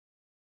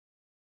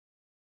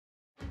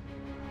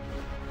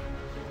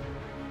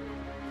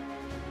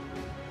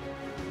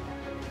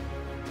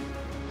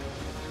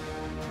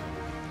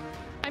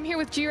I'm here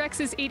with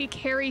G-Rex's AD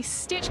carry,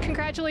 Stitch.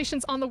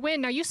 Congratulations on the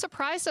win. Now, you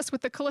surprised us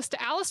with the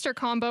Kalista-Alistar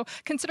combo,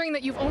 considering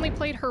that you've only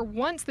played her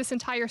once this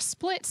entire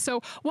split.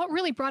 So what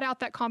really brought out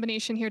that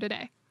combination here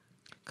today?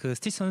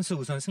 스티치 선수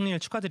우선 승리를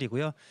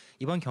축하드리고요.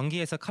 이번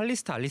경기에서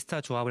칼리스타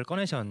알리스타 조합을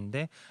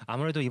꺼내셨는데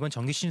아무래도 이번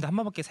정규 시즌도 한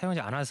번밖에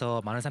사용하지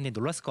않아서 많은 사람들이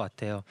놀랐을 것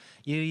같아요.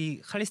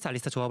 이 칼리스타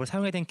알리스타 조합을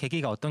사용하게 된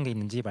계기가 어떤 게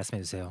있는지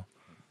말씀해 주세요.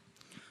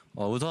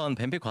 우선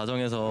밴픽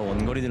과정에서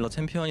원거리 딜러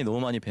챔피언이 너무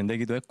많이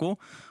밴되기도 했고,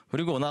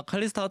 그리고 워낙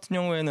칼리스타 같은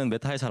경우에는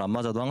메타에 잘 안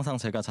맞아도 항상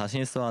제가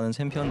자신 있어 하는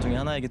챔피언 중에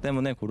하나이기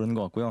때문에 고르는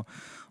것 같고요.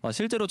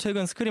 실제로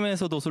최근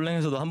스크림에서도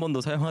솔랭에서도 한 번도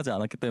사용하지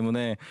않았기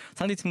때문에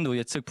상대팀도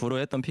예측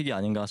불허했던 픽이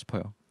아닌가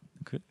싶어요.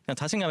 그냥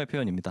자신감의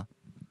표현입니다.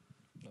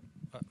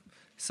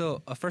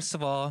 So first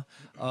of all,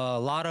 a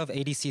lot of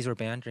ADCs were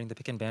banned during the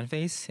pick and ban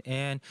phase,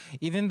 and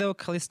even though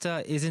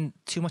Kalista isn't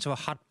too much of a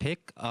hot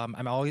pick,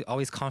 I'm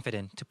always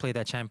confident to play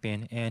that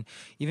champion. And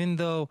even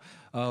though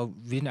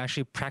we didn't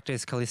actually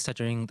practice Kalista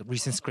during the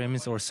recent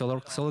scrims or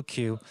solo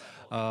queue,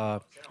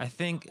 I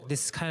think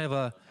this is kind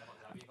of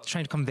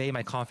trying to convey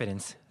my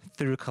confidence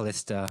through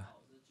Kalista.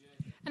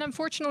 And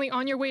unfortunately,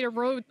 on your way to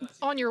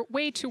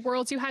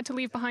Worlds, you had to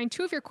leave behind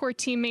two of your core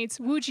teammates,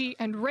 Wooji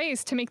and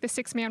Raze, to make the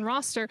six-man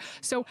roster.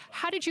 So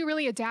how did you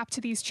really adapt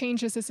to these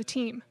changes as a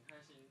team?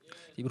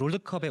 이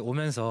롤드컵에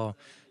오면서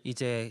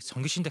이제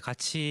정규 시즌 때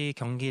같이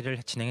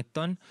경기를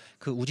진행했던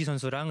그 우지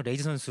선수랑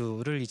레이즈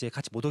선수를 이제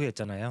같이 못 오게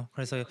했잖아요.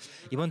 그래서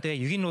이번 대회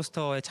 6인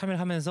로스터에 참여를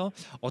하면서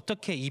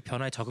어떻게 이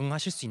변화에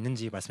적응하실 수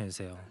있는지 말씀해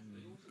주세요.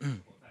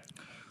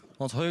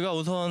 저희가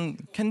우선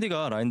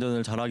캔디가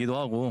라인전을 잘하기도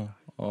하고,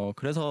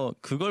 그래서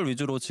그걸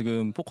위주로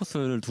지금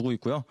포커스를 두고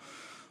있고요.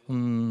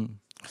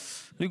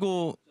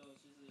 그리고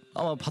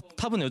아마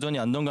탑은 여전히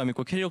안정감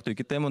있고 캐리력도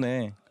있기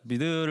때문에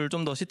미드를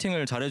좀 더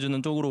시팅을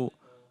잘해주는 쪽으로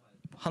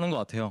하는 것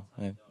같아요.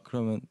 네,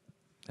 그러면.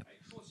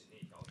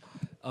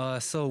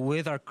 So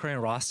with our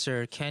current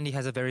roster, Candy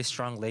has a very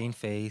strong lane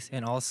phase,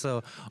 and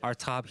also our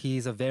top,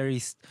 he's a very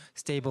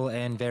stable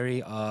and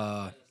very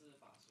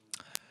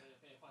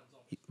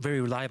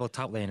reliable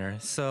top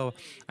laner. So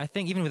I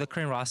think even with the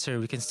current roster,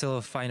 we can still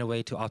find a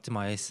way to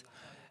optimize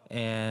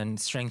and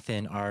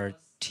strengthen our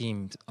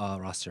team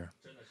roster.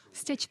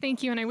 Stitch,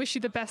 thank you, and I wish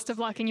you the best of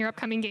luck in your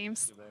upcoming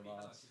games.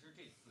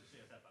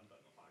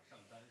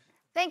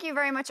 Thank you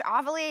very much,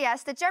 Avalie.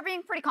 Yes, Stitch,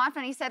 being pretty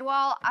confident. He said,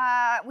 well,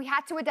 we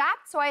had to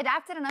adapt, so I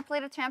adapted and I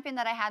played a champion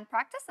that I had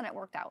practiced, and it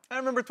worked out. I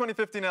remember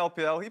 2015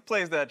 LPL. He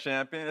plays that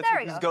champion. It's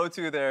his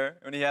go-to there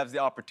when he has the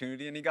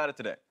opportunity, and he got it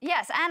today.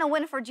 Yes, and a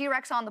win for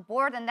G-Rex on the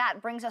board, and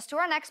that brings us to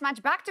our next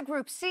match, back to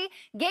Group C,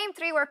 Game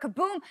 3, where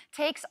KaBuM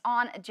takes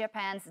on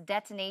Japan's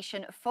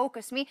DentonatioN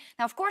FocusMe.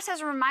 Now, of course,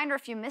 as a reminder,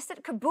 if you missed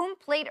it, KaBuM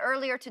played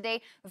earlier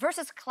today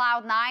versus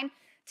Cloud9.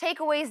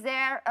 Takeaways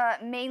there,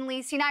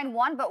 mainly C9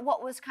 won, but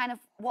what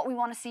we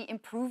want to see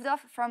improved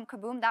from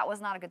KaBuM, that was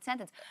not a good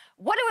sentence.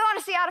 What do we want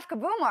to see out of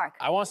KaBuM, Mark?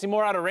 I want to see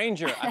more out of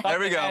Ranger. I thought there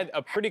we they go. had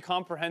a pretty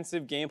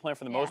comprehensive game plan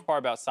for the most part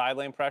about side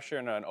lane pressure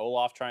and an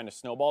Olaf trying to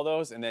snowball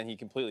those, and then he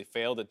completely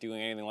failed at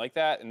doing anything like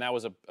that, and that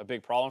was a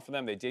big problem for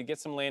them. They did get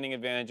some laning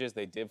advantages.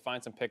 They did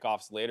find some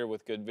pickoffs later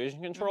with good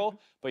vision control,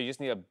 but you just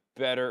need a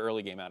better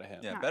early game out of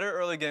him. Yeah, better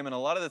early game, and a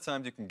lot of the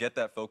times you can get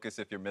that focus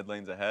if your mid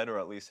lane's ahead or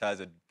at least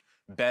has a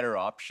better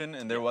option,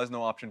 and there was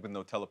no option with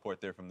no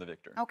teleport there from the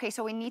Victor. Okay,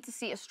 so we need to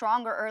see a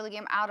stronger early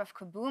game out of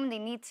KaBuM. They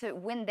need to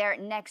win their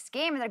next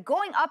game, and they're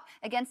going up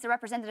against the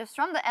representatives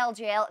from the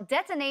LGL,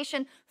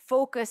 DentonatioN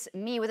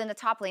FocusMe within the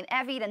top lane,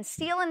 Evid and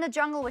Steel in the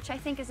jungle, which I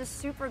think is a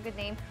super good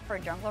name for a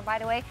jungler, by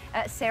the way.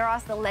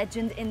 Ceros, the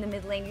legend in the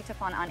mid lane,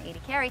 Yutapon on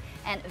AD carry,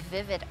 and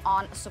Vivid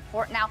on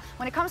support. Now,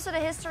 when it comes to the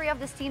history of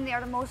this team, they are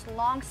the most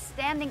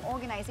long-standing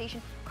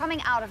organization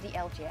coming out of the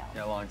LGL.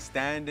 Yeah,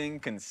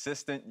 long-standing,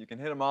 consistent, you can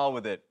hit them all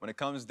with it. When it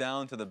comes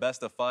down to the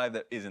best of 5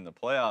 that is in the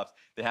playoffs,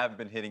 they haven't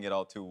been hitting it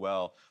all too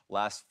well.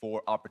 Last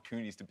 4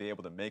 opportunities to be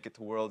able to make it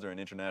to Worlds or an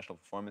international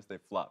performance, they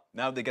flop.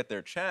 Now they get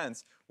their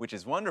chance, which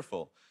is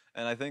wonderful.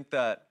 And I think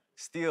that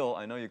Steel,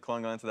 I know you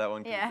clung on to that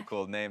one because it's a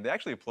cool name. They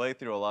actually play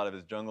through a lot of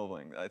his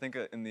jungling. I think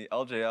in the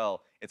LJL,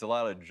 it's a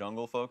lot of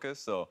jungle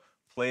focus, so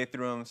play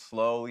through him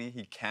slowly.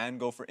 He can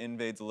go for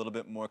invades a little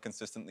bit more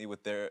consistently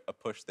with a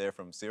push there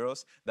from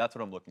Ceros. That's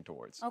what I'm looking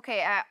towards.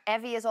 Okay,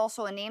 Evie is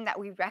also a name that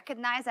we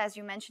recognize. As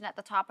you mentioned at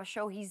the top of the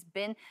show, he's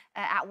been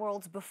at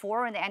Worlds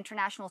before in the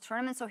international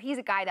tournament, so he's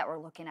a guy that we're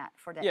looking at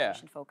for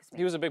DentonatioN FocusMe.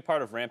 He was a big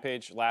part of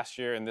Rampage last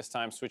year, and this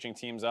time switching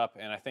teams up,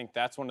 and I think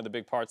that's one of the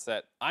big parts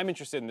that I'm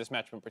interested in this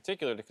matchup in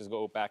particular, because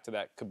go back to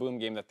that KaBuM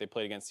game that they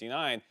played against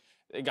C9.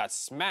 They got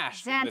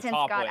smashed in the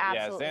top lane.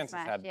 Zantins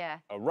had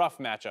a rough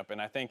matchup,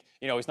 and I think,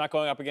 he's not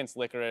going up against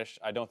FLICKR.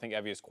 I don't think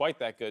Evie is quite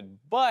that good,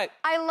 but...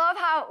 I love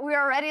how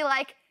we're already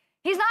like,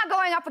 He's not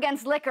going up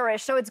against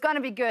Licorice, so it's going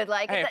to be good.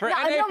 Like, hey, for no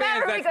NA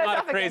matter fans, who he that's goes not a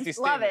up crazy against,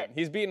 love statement. it.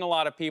 He's beaten a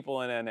lot of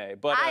people in NA.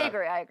 But I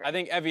agree. I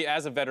think Evie,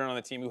 as a veteran on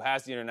the team who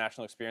has the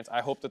international experience,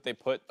 I hope that they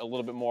put a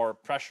little bit more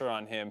pressure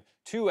on him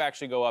to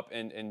actually go up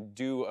and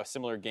do a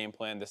similar game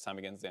plan this time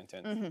against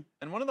Zantins.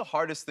 And one of the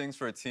hardest things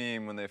for a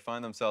team when they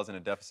find themselves in a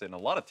deficit, and a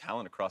lot of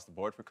talent across the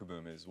board for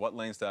KaBuM, is what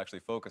lanes to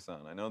actually focus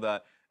on. I know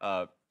that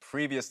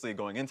previously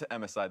going into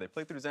MSI, they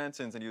played through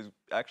Zantins, and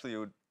he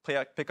would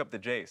pick up the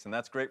Jace, and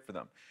that's great for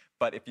them.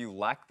 But if you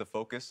lack the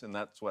focus, and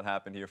that's what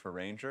happened here for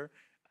Ranger,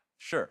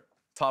 sure,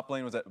 top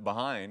lane was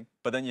behind,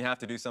 but then you have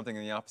to do something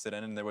in the opposite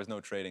end, and there was no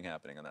trading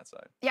happening on that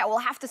side. Yeah, we'll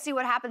have to see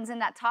what happens in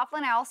that top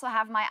lane. I also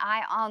have my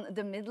eye on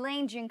the mid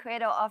lane,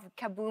 DentonatioN of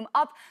KaBuM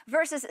up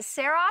versus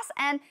Ceros.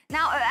 And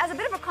now, as a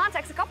bit of a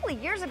context, a couple of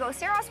years ago,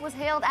 Ceros was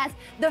hailed as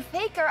the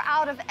FLICKR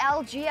out of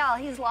LGL.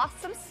 He's lost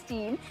some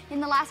steam in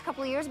the last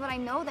couple of years, but I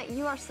know that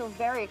you are still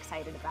very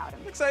excited about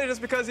him. I'm excited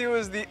just because he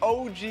was the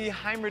OG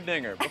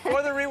Heimerdinger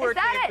before the rework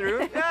came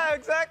through. Yeah,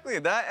 exactly.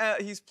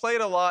 That he's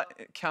played a lot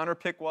counter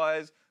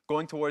pick-wise,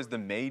 going towards the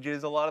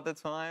mages a lot of the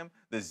time.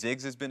 The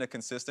Ziggs has been a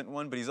consistent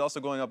one, but he's also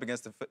going up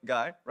against a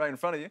guy right in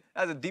front of you,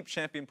 has a deep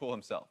champion pool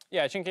himself.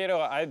 Yeah,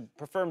 DentonatioN, I'd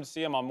prefer to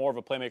see him on more of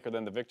a playmaker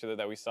than the Victor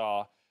that we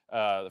saw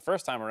the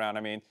first time around.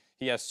 I mean,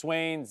 he has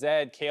Swain,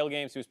 Zed, Kale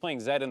games. He was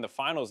playing Zed in the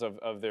finals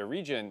of their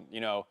region,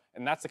 you know,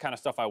 and that's the kind of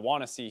stuff I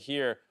want to see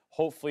here.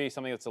 Hopefully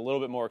something that's a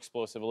little bit more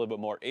explosive, a little bit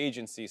more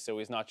agency, so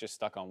he's not just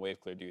stuck on wave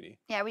clear duty.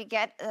 Yeah, we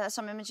get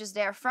some images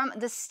there from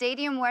the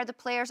stadium where the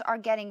players are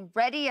getting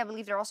ready. I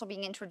believe they're also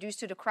being introduced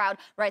to the crowd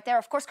right there.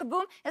 Of course,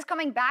 KaBuM is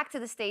coming back to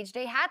the stage.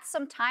 They had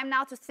some time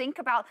now to think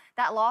about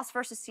that loss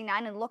versus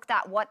C9 and looked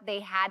at what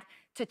they had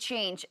to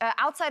change.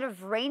 Outside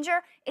of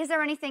Ranger, is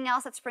there anything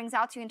else that springs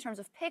out to you in terms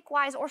of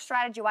pick-wise or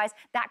strategy-wise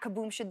that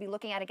KaBuM should be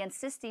looking at against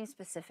this team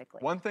specifically?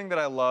 One thing that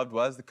I loved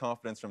was the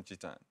confidence from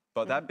Titan.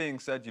 But that being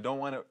said, you don't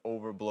want to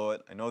overblow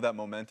it. I know that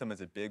momentum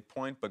is a big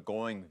point, but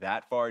going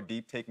that far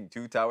deep, taking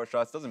 2 tower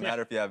shots, doesn't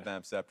matter if you have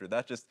Vamp Scepter.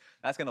 That's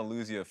going to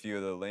lose you a few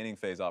of the laning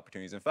phase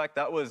opportunities. In fact,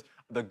 that was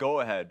the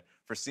go-ahead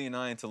for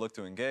C9 to look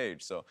to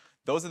engage. So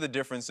those are the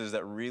differences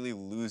that really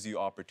lose you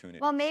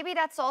opportunities. Well, maybe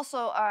that's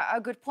also a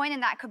good point in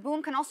that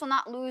KaBuM can also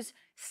not lose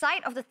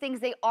sight of the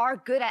things they are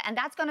good at, and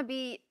that's going to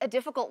be a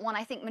difficult one,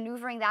 I think,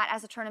 maneuvering that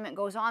as the tournament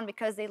goes on,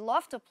 because they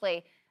love to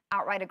play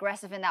outright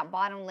aggressive in that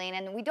bottom lane,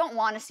 and we don't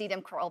want to see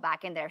them curl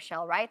back in their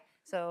shell, right?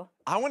 So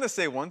I want to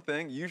say one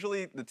thing.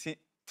 Usually the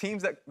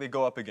teams that they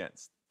go up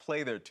against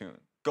play their tune.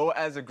 Go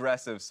as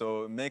aggressive,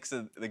 so it makes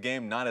the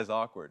game not as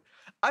awkward.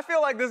 I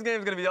feel like this game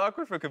is going to be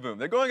awkward for KaBuM.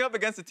 They're going up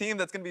against a team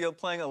that's going to be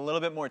playing a little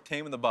bit more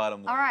tame in the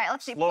bottom lane. All right,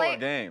 let's see. Slower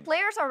game.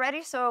 Players are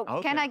ready, so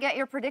can I get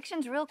your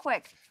predictions real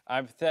quick?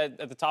 I've said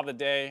at the top of the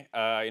day,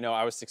 you know,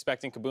 I was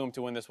expecting KaBuM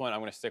to win this one.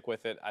 I'm going to stick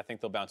with it. I think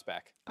they'll bounce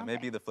back. I may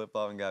be the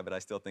flip-flopping guy, but I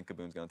still think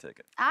KaBuM's going to take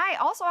it. I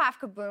also have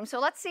KaBuM, so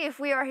let's see if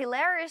we are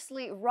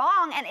hilariously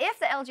wrong and if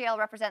the LGL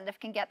representative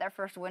can get their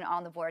first win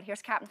on the board.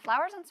 Here's Captain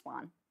Flowers and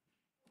Swan.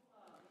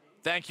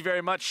 Thank you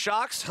very much,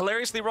 Shocks.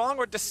 Hilariously wrong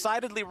or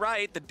decidedly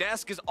right. The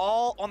desk is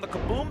all on the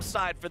KaBuM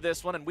side for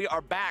this one, and we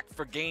are back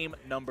for game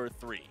number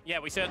 3. Yeah,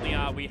 we certainly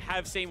are. We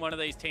have seen one of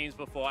these teams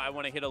before. I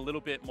want to hit a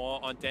little bit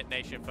more on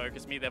DentonatioN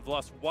FocusMe. They've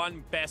lost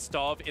one best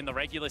of in the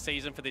regular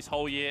season for this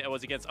whole year. It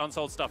was against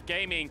Unsold Stuff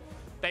Gaming.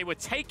 They were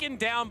taken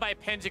down by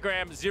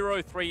Pentagram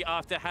 0-3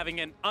 after having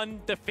an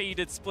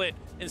undefeated split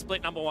in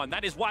split number 1.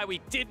 That is why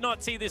we did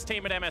not see this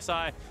team at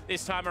MSI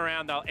this time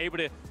around. They were able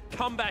to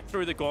come back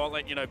through the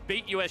gauntlet, you know,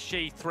 beat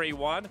USG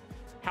 3-1.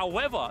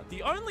 However,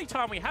 the only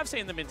time we have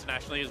seen them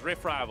internationally is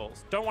Rift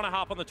Rivals. Don't want to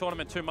harp on the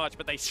tournament too much,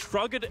 but they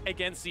struggled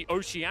against the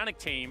Oceanic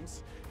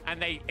teams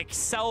and they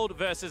excelled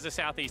versus the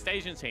Southeast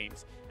Asian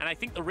teams. And I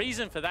think the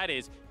reason for that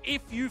is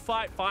if you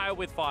fight fire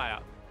with fire,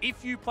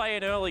 if you play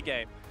an early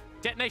game,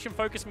 DentonatioN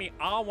FocusMe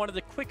are one of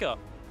the quicker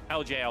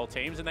LGL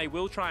teams, and they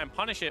will try and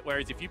punish it,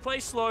 whereas if you play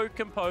slow,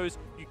 composed,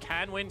 you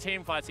can win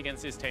team fights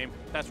against this team.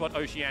 That's what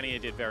Oceania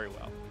did very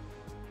well.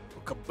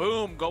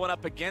 KaBuM going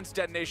up against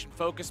DentonatioN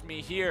FocusMe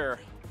here.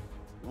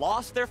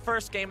 Lost their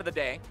first game of the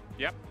day.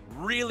 Yep.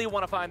 Really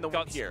want to find the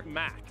win here.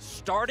 Max.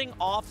 Starting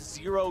off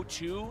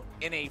 0-2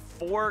 in a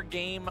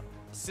 4-game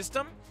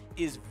system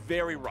is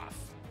very rough.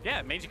 Yeah,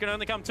 it means you can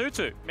only come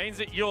 2-2. Means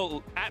that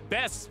you're, at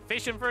best,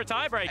 fishing for a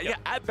tiebreaker. Yeah,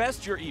 at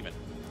best, you're even.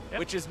 Yep.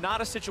 Which is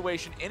not a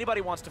situation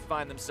anybody wants to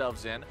find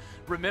themselves in.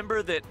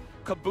 Remember that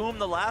KaBuM,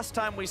 the last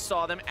time we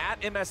saw them at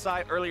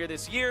MSI earlier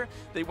this year,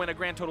 they went a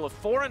grand total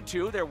of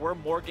 4-2. There were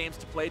more games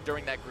to play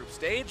during that group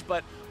stage,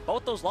 but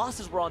both those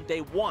losses were on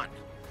day 1.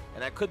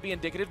 And that could be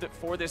indicative that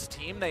for this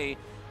team, they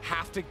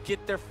have to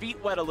get their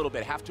feet wet a little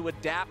bit, have to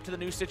adapt to the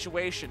new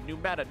situation, new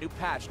meta, new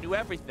patch, new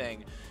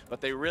everything. But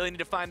they really need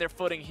to find their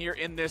footing here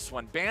in this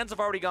one. Bans have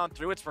already gone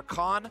through. It's for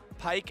Khan,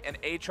 Pyke, and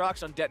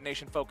Aatrox on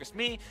DentonatioN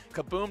FocusMe.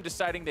 KaBuM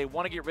deciding they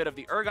want to get rid of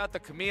the Urgot, the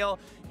Camille,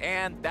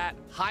 and that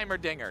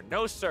Heimerdinger.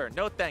 No, sir.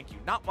 No, thank you.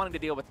 Not wanting to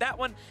deal with that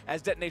one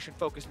as DentonatioN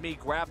FocusMe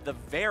grab the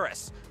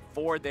Varus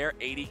for their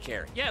AD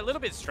carry. Yeah, a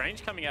little bit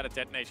strange coming out of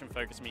DentonatioN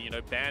FocusMe, you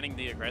know, banning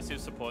the aggressive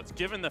supports,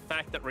 given the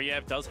fact that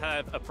Riyev does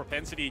have a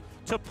propensity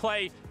to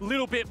play a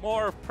little bit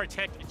more of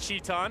Protect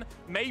Cheetan.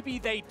 Maybe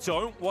they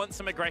don't want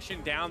some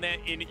aggression down there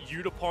in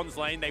Yutapon's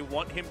lane. They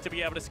want him to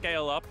be able to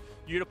scale up.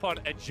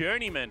 Yutapon, a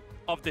journeyman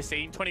of the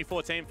scene,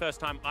 2014, first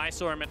time I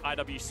saw him at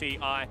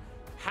IWCI,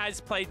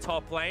 has played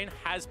top lane,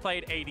 has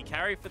played AD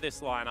carry for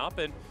this lineup,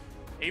 and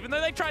even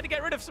though they tried to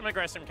get rid of some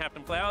aggression from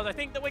Captain Flowers, I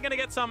think that we're going to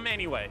get some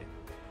anyway.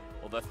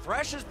 Well, the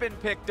Thresh has been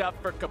picked up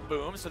for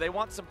KaBuM, so they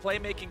want some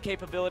playmaking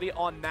capability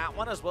on that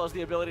one, as well as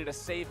the ability to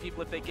save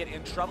people if they get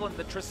in trouble. And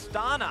the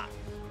Tristana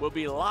will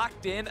be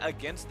locked in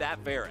against that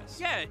Varus.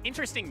 Yeah,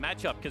 interesting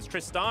matchup, because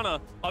Tristana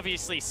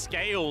obviously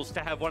scales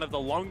to have one of the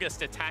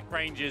longest attack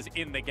ranges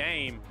in the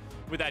game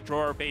with that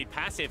draw bead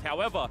passive.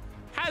 However,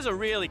 has a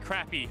really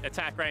crappy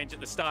attack range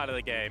at the start of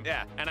the game.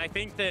 Yeah. And I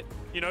think that,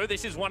 you know,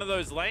 this is one of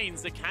those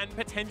lanes that can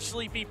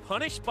potentially be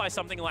punished by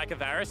something like a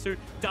Varus, who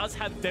does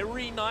have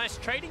very nice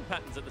trading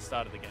patterns at the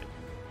start of the game.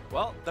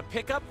 Well, the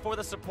pickup for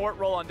the support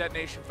role on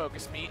DentonatioN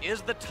FocusMe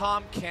is the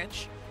Tahm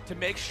Kench to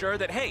make sure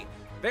that, hey,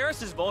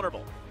 Varus is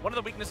vulnerable. One of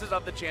the weaknesses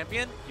of the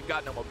champion, you've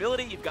got no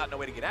mobility, you've got no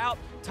way to get out.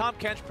 Tahm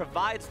Kench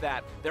provides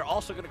that. They're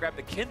also going to grab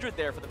the Kindred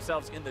there for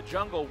themselves in the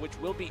jungle, which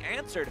will be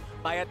answered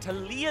by a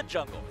Taliyah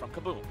jungle from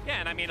KaBuM.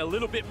 Yeah, and I mean, a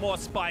little bit more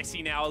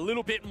spicy now, a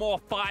little bit more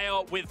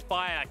fire with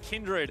fire.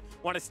 Kindred,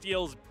 one of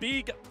Steel's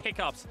big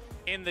pickups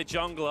in the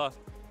jungler.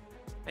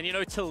 And, you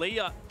know,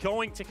 Taliyah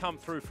going to come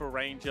through for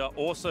Ranger,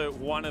 also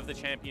one of the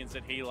champions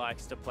that he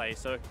likes to play.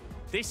 So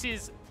this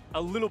is a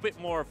little bit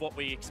more of what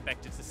we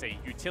expected to see.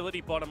 Utility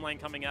bottom lane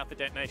coming out for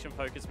DentonatioN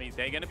FocusMe.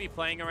 They're going to be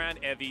playing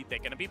around Evi. They're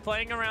going to be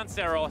playing around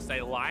Ceros.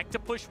 They like to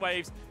push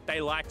waves.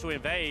 They like to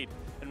invade.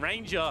 And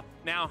Ranger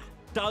now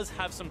does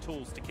have some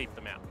tools to keep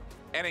them out.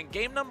 And in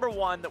game number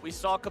 1 that we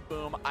saw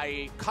KaBuM,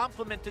 I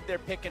complimented their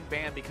pick and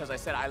ban because I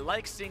said I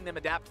like seeing them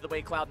adapt to the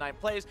way Cloud9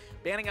 plays,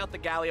 banning out the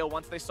Galio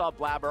once they saw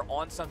Blabber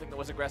on something that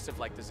was aggressive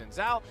like the Xin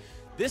Zhao.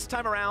 This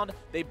time around,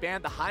 they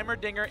banned the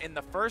Heimerdinger in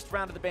the first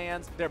round of the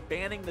bans. They're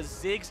banning the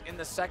Ziggs in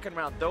the second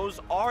round. Those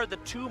are the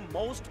 2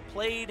 most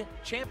played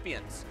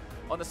champions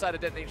on the side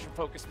of DentonatioN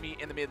FocusMe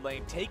in the mid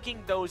lane,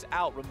 taking those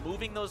out,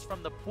 removing those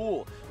from the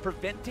pool,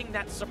 preventing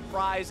that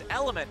surprise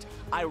element.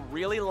 I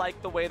really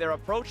like the way they're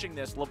approaching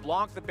this.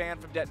 LeBlanc, the ban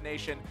from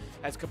Detonation,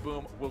 as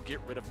KaBuM will get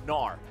rid of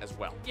Gnar as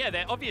well. Yeah,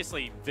 they're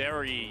obviously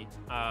very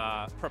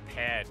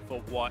prepared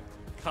for what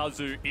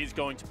Kazu is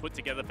going to put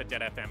together for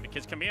DFM,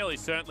 because Camille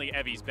is certainly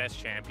Evi's best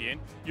champion.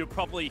 You'll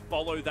probably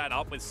follow that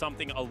up with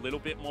something a little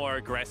bit more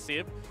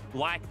aggressive,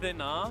 like the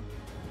Gnar.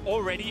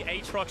 Already,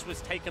 Aatrox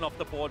was taken off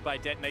the board by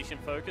DentonatioN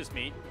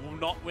FocusMe,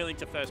 not willing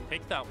to first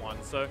pick that one.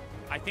 So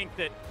I think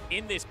that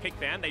in this pick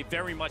ban, they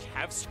very much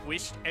have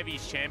squished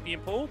Evi's champion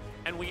pool,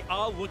 and we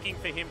are looking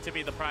for him to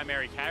be the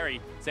primary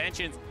carry.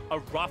 Zantins, a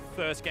rough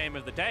first game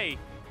of the day,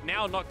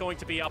 now not going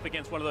to be up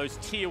against one of those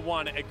tier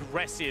 1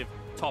 aggressive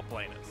top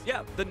laners.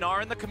 Yeah, the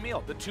Gnar and the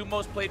Camille, the 2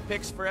 most played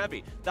picks for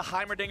Evi. The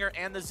Heimerdinger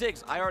and the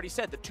Ziggs, I already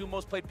said, the 2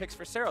 most played picks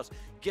for Ceros.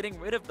 Getting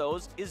rid of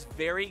those is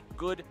very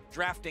good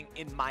drafting,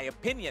 in my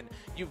opinion.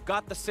 You've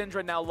got the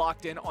Syndra now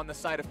locked in on the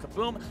side of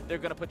KaBuM. They're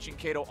going to put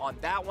DynQuedo on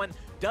that one.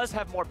 Does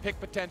have more pick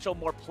potential,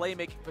 more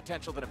playmaking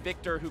potential than a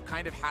Victor, who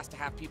kind of has to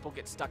have people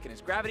get stuck in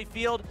his gravity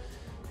field.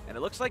 And it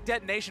looks like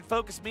DentonatioN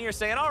FocusMe are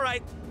saying, all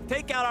right,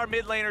 take out our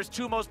mid laners,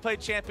 2 most played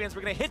champions.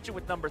 We're going to hit you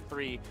with number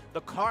 3, the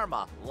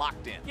Karma,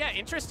 locked in. Yeah,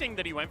 interesting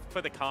that he went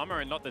for the Karma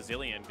and not the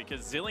Zilean,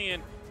 because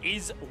Zilean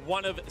is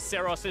one of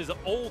Ceros's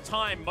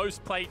all-time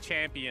most played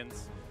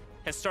champions.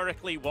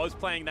 Historically was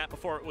playing that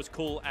before it was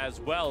cool as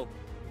well.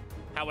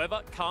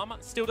 However, Karma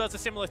still does a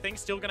similar thing,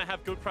 still going to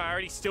have good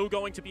priority, still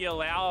going to be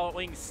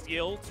allowing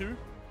Steel to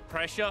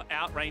pressure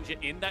out Ranger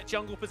in that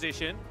jungle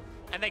position.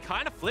 And they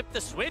kind of flip the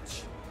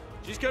switch.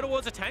 Just go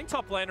towards a tank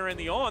top laner in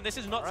the Ornn. This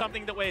is not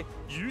something that we're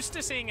used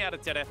to seeing out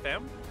of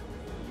DFM.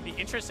 Be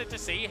interested to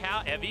see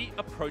how Evi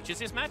approaches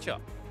this matchup.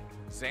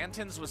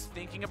 Zantins was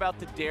thinking about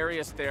the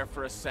Darius there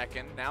for a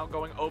second, now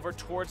going over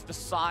towards the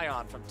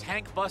Sion, from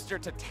tank buster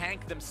to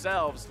tank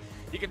themselves.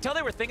 You can tell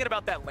they were thinking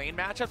about that lane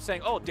matchup,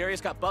 saying, oh,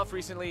 Darius got buffed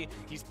recently,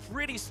 he's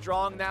pretty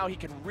strong now, he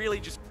can really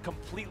just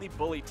completely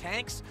bully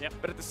tanks. Yep.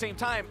 But at the same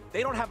time,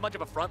 they don't have much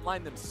of a front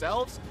line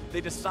themselves.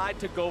 They decide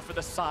to go for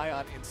the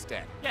Sion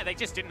instead. Yeah, they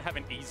just didn't have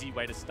an easy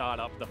way to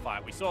start up the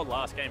fight. We saw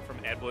last game from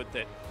Edward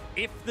that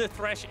if the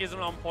Thresh isn't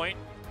on point,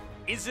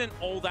 isn't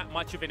all that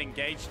much of an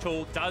engaged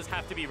tool, does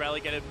have to be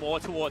relegated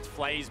more towards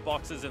Flays,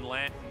 boxes, and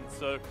lanterns.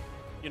 So,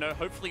 you know,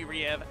 hopefully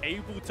Riyev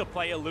able to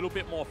play a little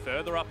bit more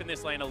further up in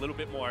this lane, a little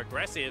bit more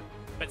aggressive.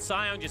 But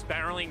Sion just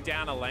barreling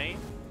down a lane,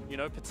 you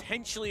know,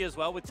 potentially as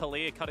well with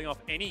Taliyah cutting off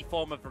any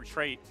form of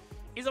retreat,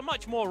 is a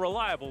much more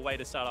reliable way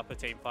to start up a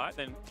team fight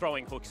than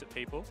throwing hooks at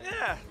people.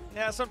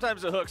 Yeah,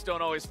 sometimes the hooks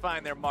don't always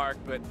find their mark,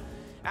 but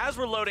as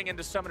we're loading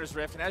into Summoner's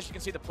Rift, and as you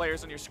can see the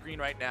players on your screen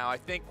right now, I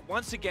think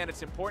once again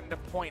it's important to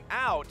point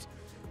out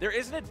there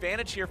is an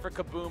advantage here for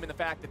KaBuM in the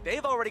fact that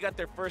they've already got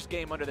their first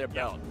game under their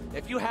belt.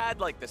 If you had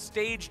like the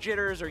stage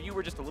jitters, or you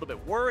were just a little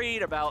bit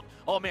worried about,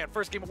 oh man,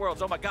 first game of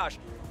Worlds, oh my gosh,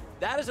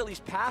 that is at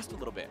least passed a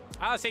little bit.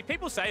 See,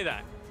 people say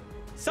that.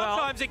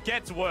 Sometimes it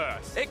gets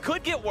worse. It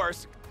could get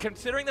worse,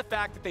 considering the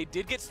fact that they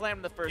did get slammed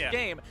in the first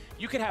game.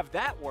 You could have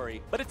that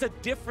worry, but it's a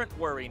different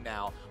worry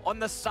now. On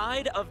the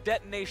side of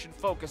DentonatioN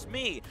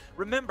FocusMe,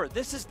 remember,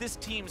 this is this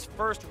team's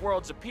first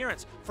Worlds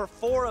appearance. For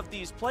 4 of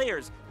these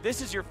players, this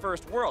is your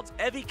first Worlds.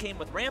 Evie came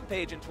with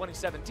Rampage in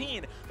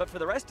 2017, but for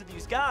the rest of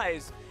these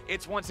guys,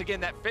 it's once again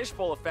that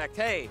fishbowl effect.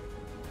 Hey,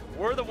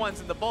 we're the ones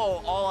in the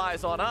bowl, all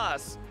eyes on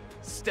us.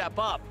 Step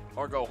up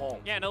or go home.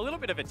 Yeah, and a little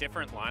bit of a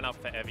different lineup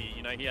for Evie.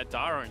 You know, he had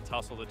Dara and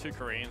Tussle, the 2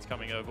 Koreans,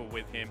 coming over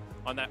with him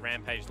on that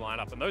Rampage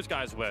lineup, and those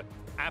guys were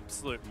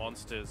absolute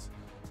monsters.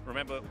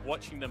 Remember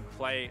watching them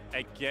play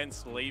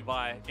against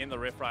Levi in the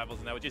Rift Rivals,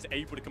 and they were just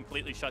able to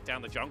completely shut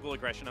down the jungle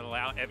aggression and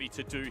allow Evie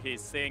to do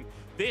his thing.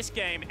 This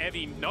game,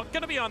 Evie not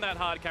going to be on that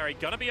hard carry,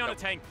 going to be on a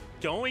tank,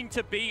 going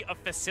to be a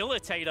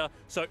facilitator.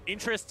 So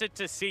interested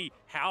to see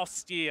how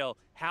Steel,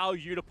 how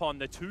Yutapon,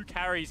 the 2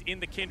 carries in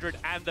the Kindred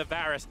and the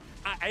Varus,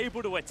 are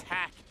able to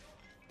attack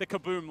the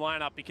KaBuM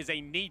lineup, because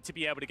they need to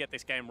be able to get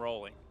this game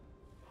rolling.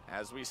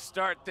 As we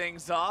start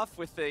things off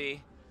with a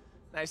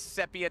nice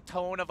sepia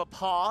tone of a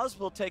pause,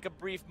 we'll take a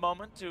brief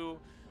moment to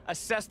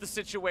assess the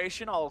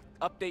situation. I'll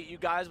update you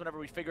guys whenever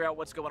we figure out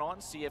what's going on,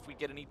 see if we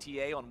get an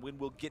ETA on when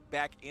we'll get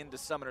back into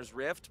Summoner's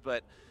Rift.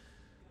 But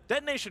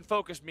DentonatioN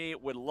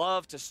FocusMe would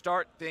love to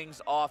start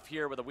things off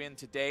here with a win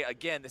today.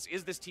 Again, this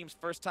is this team's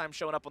first time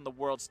showing up on the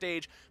world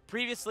stage.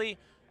 Previously,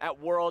 at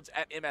Worlds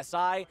at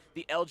MSI,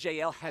 the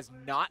LJL has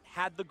not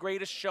had the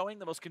greatest showing,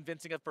 the most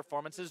convincing of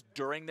performances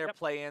during their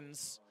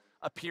play-ins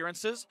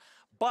appearances,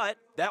 but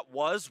that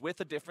was with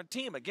a different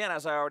team. Again,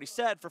 as I already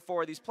said, for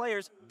 4 of these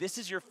players, this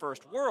is your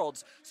first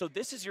Worlds, so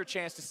this is your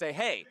chance to say,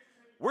 hey,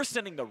 we're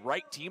sending the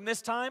right team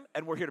this time,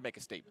 and we're here to make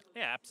a statement.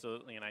 Yeah,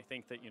 absolutely, and I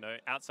think that, you know,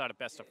 outside of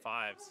best of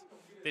 5s,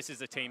 this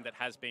is a team that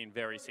has been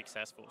very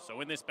successful.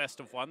 So in this best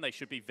of 1, they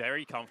should be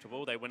very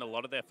comfortable. They win a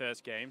lot of their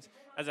first games.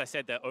 As I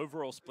said, their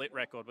overall split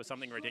record was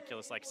something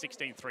ridiculous, like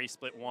 16-3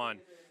 split 1, and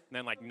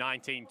then like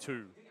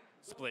 19-2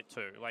 split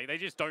 2. Like, they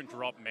just don't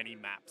drop many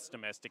maps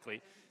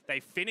domestically. They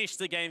finish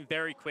the game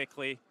very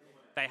quickly.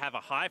 They have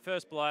a high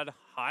first blood,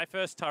 high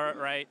first turret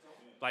rate,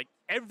 like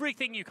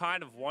everything you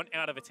kind of want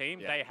out of a team,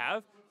 they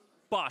have.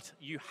 But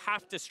you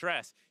have to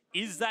stress,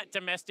 is that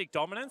domestic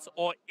dominance,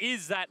 or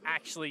is that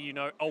actually, you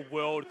know, a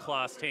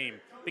world-class team?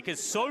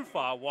 Because so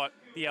far what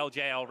the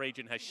LJL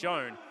region has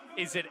shown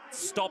is that it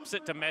stops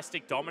at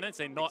domestic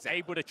dominance and not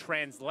able to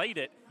translate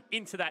it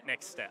into that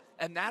next step.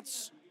 And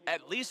that's,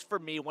 at least for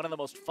me, one of the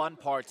most fun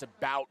parts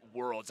about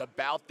Worlds,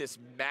 about this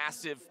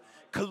massive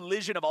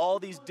collision of all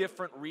these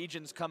different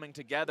regions coming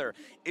together,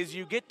 is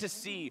you get to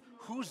see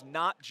who's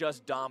not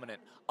just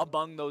dominant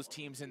among those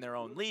teams in their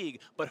own league,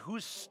 but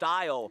whose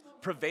style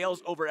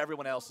prevails over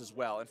everyone else as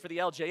well. And for the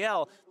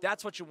LJL,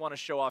 that's what you want to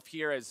show off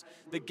here, as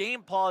the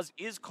game pause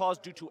is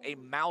caused due to a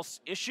mouse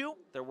issue.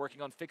 They're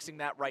working on fixing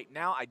that right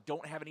now. I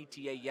don't have an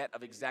ETA yet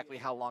of exactly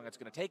how long it's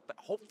going to take, but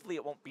hopefully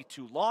it won't be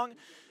too long.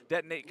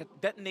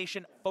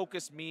 DentonatioN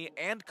FocusMe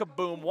and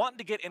KaBuM wanting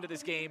to get into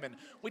this game, and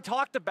we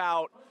talked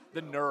about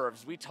the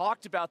nerves. We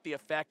talked about the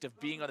effect of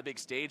being on the big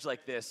stage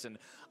like this, and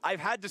I've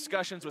had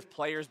discussions with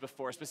players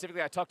before.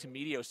 Specifically, I talked to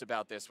Meteos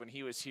about this when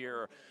he was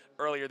here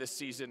earlier this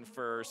season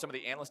for some of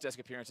the analyst desk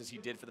appearances he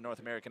did for the North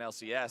American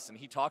LCS, and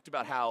he talked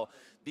about how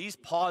these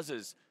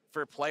pauses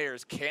for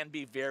players can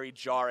be very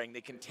jarring.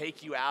 They can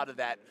take you out of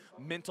that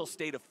mental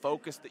state of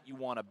focus that you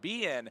want to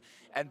be in,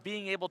 and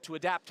being able to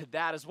adapt to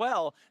that as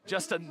well,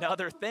 just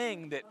another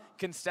thing that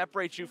can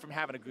separate you from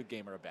having a good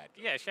game or a bad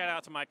game. Yeah, shout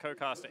out to my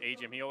co-caster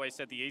Ejim. He always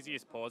said the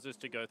easiest pauses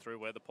to go through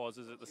were the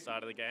pauses at the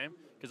start of the game,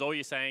 because all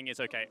you're saying is,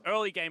 okay,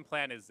 early game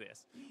plan is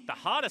this. The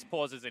hardest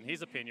pauses, in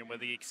his opinion, were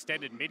the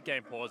extended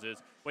mid-game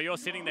pauses, where you're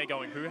sitting there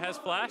going, who has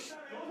flash?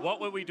 What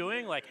were we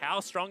doing? Like, how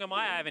strong am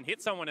I? I haven't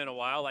hit someone in a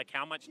while. Like,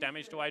 how much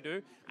damage do I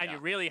do? And you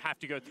really have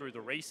to go through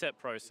the reset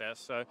process.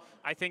 So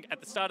I think at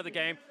the start of the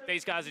game,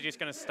 these guys are just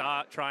going to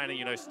start trying to,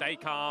 you know, stay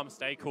calm,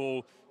 stay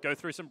cool, go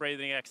through some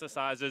breathing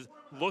exercises,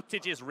 look to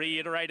just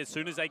reiterate as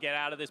soon as they get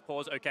out of this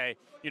pause, okay,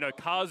 you know,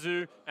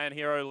 Kazu and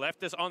Hero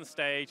left us on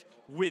stage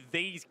with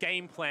these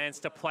game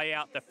plans to play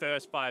out the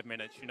first 5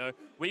 minutes. You know,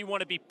 we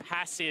want to be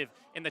passive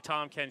in the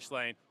Tahm Kench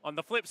lane. On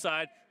the flip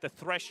side, the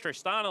Thresh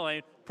Tristana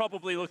lane,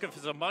 probably looking for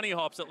some money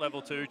hops at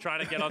level 2,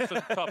 trying to get on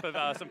top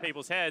of some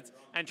people's heads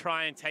and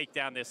try and take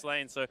down this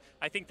lane. So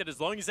I think that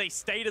as long as they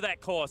stay to that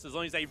course, as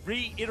long as they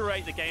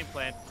reiterate the game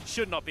plan,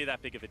 should not be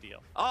that big of a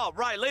deal. All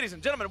right, ladies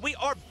and gentlemen, we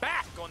are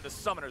back on the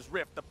Summoner's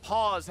Rift. The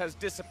pause has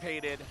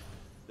dissipated.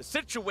 The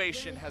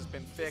situation has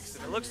been fixed,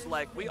 and it looks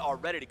like we are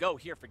ready to go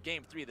here for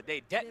Game 3 of the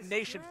day.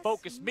 DentonatioN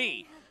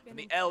FocusMe from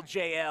the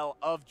LJL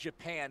of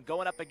Japan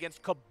going up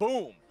against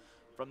KaBuM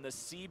from the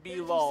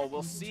CB LOL.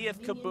 We'll see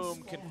if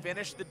KaBuM can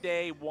finish the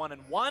day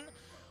 1-1,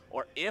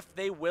 or if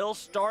they will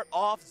start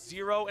off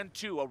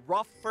 0-2. A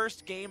rough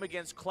first game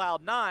against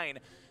Cloud9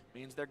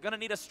 means they're going to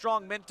need a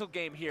strong mental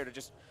game here to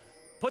just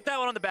put that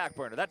one on the back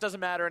burner. That doesn't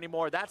matter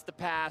anymore. That's the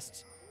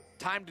past.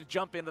 Time to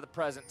jump into the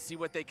present, see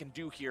what they can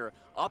do here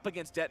up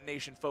against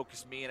DentonatioN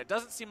FocusMe. And it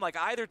doesn't seem like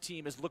either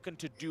team is looking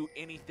to do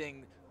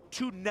anything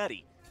too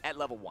nutty at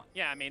level 1.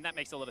 Yeah, I mean, that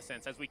makes a lot of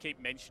sense. As we keep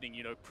mentioning,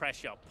 you know,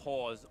 pressure,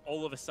 pause,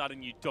 all of a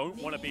sudden you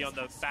don't want to be on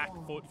the back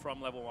foot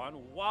from level 1,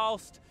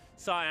 whilst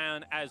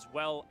Sion as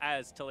well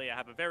as Taliyah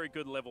have a very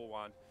good level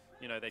 1.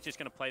 You know, they're just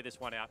going to play this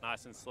one out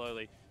nice and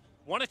slowly.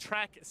 Want to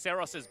track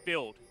Ceros'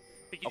 build,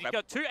 because you've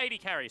got 2 80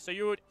 carries, so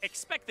you would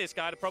expect this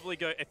guy to probably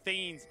go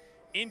Athene's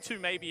into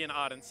maybe an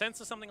Ardent Sense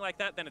or something like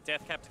that, then a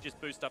Death Cap to just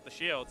boost up the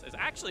shields. As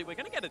actually, we're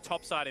going to get a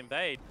topside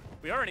invade.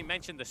 We already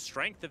mentioned the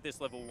strength of this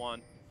level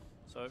 1,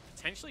 so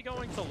potentially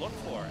going to look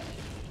for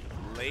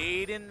it.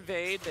 Late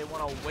invade. They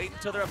want to wait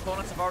until their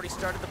opponents have already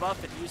started the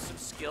buff and use some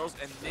skills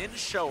and then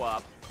show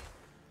up.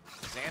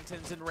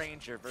 Zantins and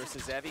Ranger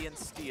versus Evie and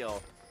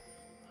Steel.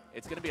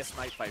 It's going to be a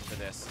smite fight for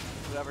this.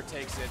 Whoever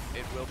takes it,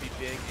 it will be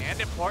big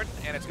and important,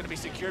 and it's going to be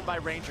secured by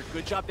Ranger.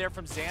 Good job there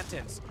from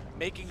Zantins,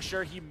 making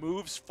sure he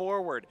moves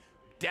forward,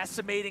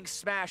 decimating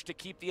Smash to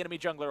keep the enemy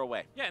jungler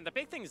away. Yeah, and the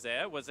big things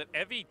there was that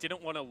Evie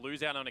didn't want to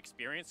lose out on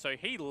experience, so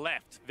he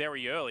left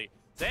very early.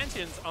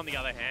 Zantins, on the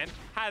other hand,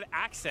 had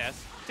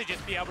access to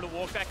just be able to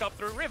walk back up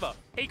through River.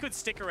 He could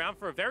stick around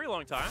for a very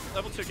long time.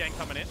 Level 2 gang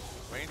coming in.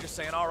 Ranger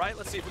saying, all right,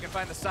 let's see if we can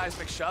find the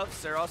seismic shove.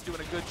 Ceros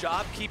doing a good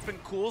job, keeping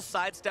cool,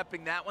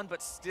 sidestepping that one,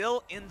 but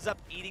still ends up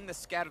eating the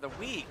Scatter the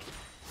Weak.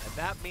 And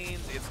that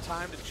means it's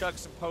time to chug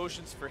some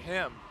potions for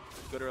him.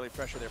 Good early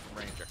pressure there from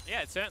Ranger.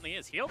 Yeah, it certainly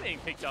is. Heal being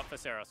picked up for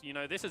Ceros. You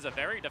know, this is a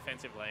very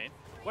defensive lane.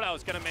 What I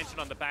was going to mention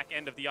on the back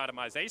end of the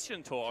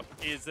itemization talk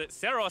is that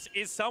Ceros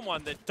is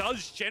someone that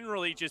does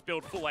generally just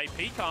build full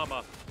AP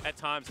karma at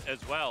times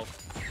as well.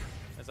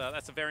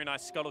 That's a very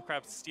nice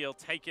Scuttlecrab steal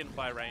taken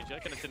by Ranger.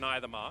 Going to deny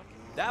the mark.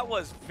 That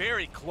was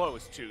very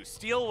close, too.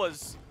 Steel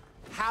was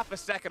half a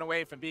second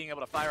away from being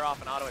able to fire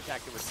off an auto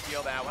attack that would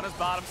steal that one. His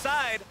bottom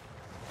side.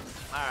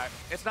 All right,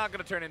 it's not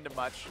going to turn into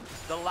much.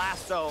 The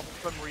lasso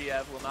from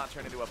Riyev will not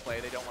turn into a play.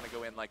 They don't want to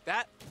go in like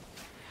that.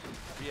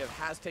 Riyev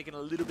has taken a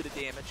little bit of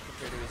damage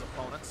compared to his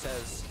opponent,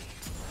 says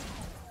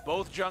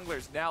both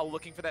junglers now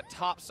looking for that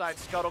top side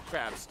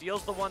Scuttlecrab.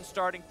 Steel's the one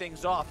starting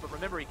things off, but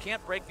remember, he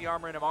can't break the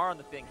armor and MR on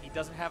the thing. He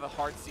doesn't have a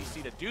hard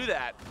CC to do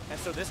that, and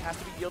so this has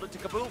to be yielded to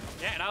KaBuM.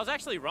 Yeah, and I was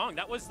actually wrong.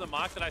 That was the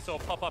mark that I saw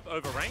pop up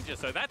over Ranger,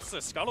 so that's the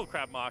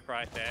Scuttlecrab mark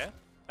right there.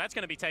 That's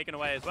going to be taken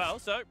away as well,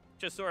 so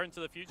just saw into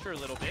the future a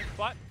little bit,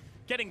 but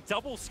getting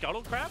double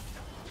Scuttlecrab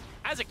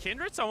as a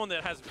Kindred, someone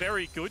that has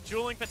very good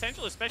dueling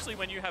potential, especially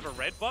when you have a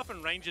red buff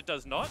and Ranger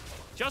does not,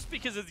 just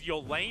because of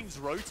your lanes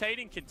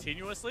rotating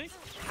continuously,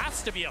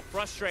 has to be a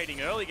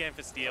frustrating early game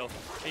for Steel.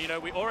 And, you know,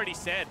 we already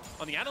said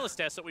on the analyst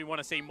test that we want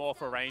to see more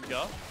for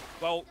Ranger.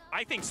 Well,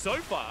 I think so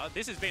far,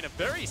 this has been a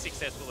very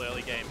successful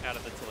early game out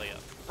of the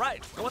Taliyah.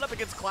 Right, going up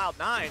against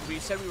Cloud9, we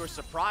said we were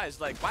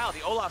surprised, like, wow,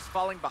 the Olaf's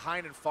falling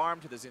behind in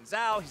farm to the Xin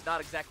Zhao. He's not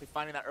exactly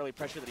finding that early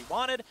pressure that he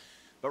wanted.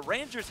 But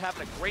Ranger's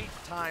having a great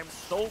time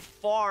so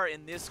far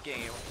in this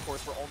game. Of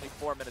course, we're only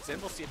 4 minutes in.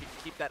 We'll see if he can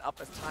keep that up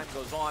as time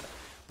goes on.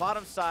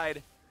 Bottom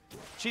side,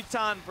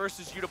 Cheetan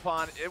versus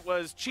Yutapon. It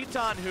was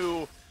Cheetan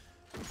who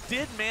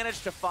did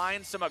manage to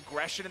find some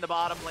aggression in the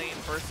bottom lane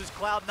versus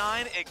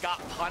Cloud9. It got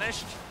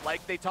punished,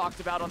 like they talked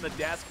about on the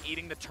desk,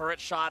 eating the turret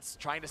shots,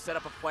 trying to set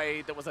up a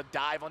play that was a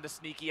dive onto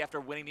Sneaky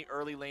after winning the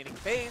early laning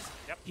phase.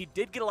 Yep. He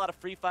did get a lot of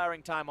free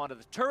firing time onto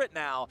the turret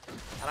now,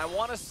 and I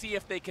want to see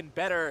if they can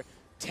better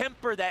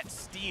temper that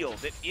steal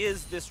that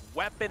is this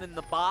weapon in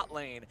the bot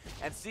lane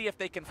and see if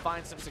they can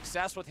find some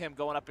success with him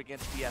going up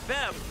against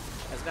DFM.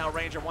 As now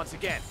Ranger once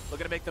again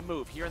looking to make the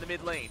move here in the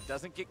mid lane.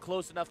 Doesn't get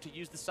close enough to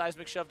use the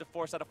seismic shove to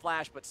force out a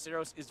flash, but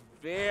Ceros is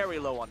very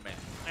low on mana.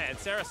 And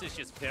Ceros is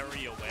just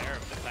very aware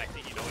of the fact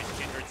that, you know, his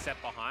Kindred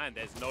set behind.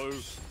 There's no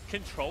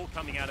control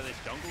coming out of this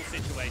jungle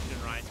situation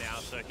right now,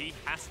 so he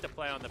has to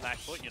play on the back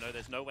foot. You know,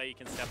 there's no way he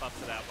can step up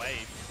to that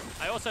wave.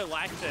 I also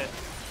like the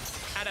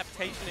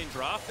adaptation in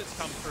draft that's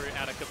come through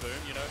out of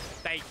KaBuM. You know,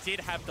 they did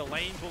have the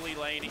lane bully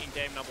lane in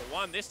game number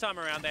 1. This time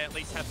around, they at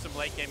least have some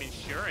late game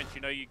insurance.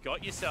 You know, you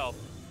got yourself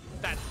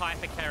that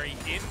hyper carry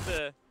in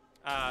the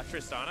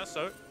Tristana,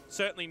 so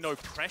certainly no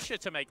pressure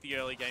to make the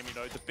early game, you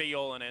know, the be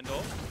all and end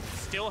all.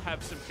 Still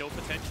have some kill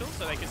potential,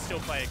 so they can still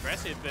play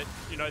aggressive, but,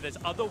 you know, there's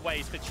other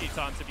ways for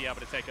Cheetan to be able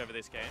to take over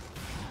this game.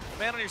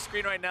 Man on your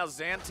screen right now,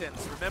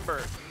 Zantins.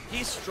 Remember,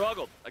 he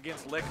struggled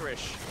against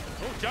Licorice.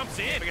 Oh, jumps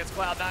in against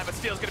Cloud9, but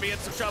Steel's gonna be in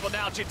some trouble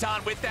now.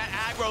 Cheetan with that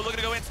aggro, looking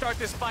to go in, start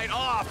this fight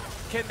off.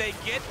 Can they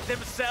get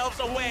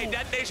themselves away?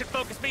 DentonatioN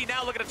FocusMe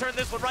now looking to turn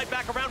this one right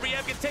back around.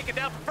 Riyev gets taken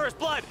down for first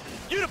blood.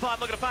 Yutapon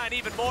looking to find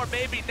even more,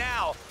 maybe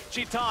now.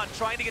 Cheetan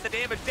trying to get the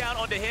damage down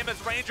onto him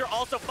as Ranger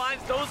also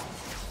finds those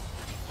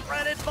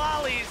threaded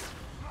volleys.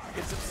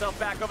 Gets himself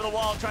back over the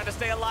wall, trying to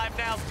stay alive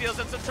now. Steel's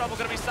in some trouble,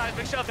 gonna be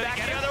seismic shoved back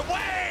the other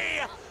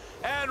way!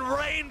 And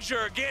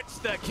Ranger gets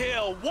the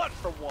kill, 1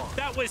 for 1.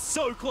 That was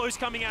so close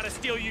coming out of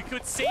Steel. You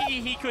could see,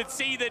 he could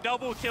see the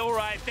double kill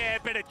right there,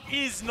 but it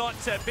is not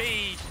to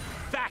be.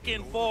 Back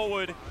and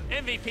forward.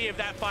 MVP of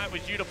that fight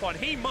was Yutapon.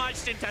 He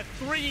marched into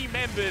 3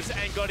 members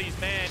and got his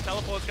man.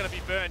 Teleport's gonna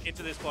be burnt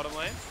into this bottom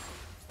lane.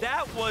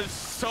 That was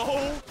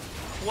so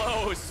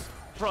close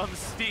from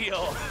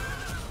Steel.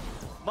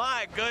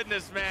 My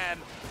goodness, man.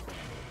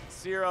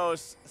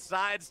 Ceros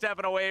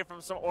sidestepping away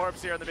from some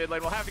orbs here in the mid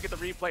lane. We'll have to get the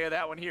replay of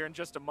that one here in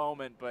just a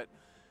moment, but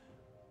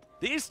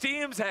these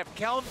teams have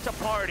come to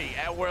party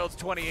at Worlds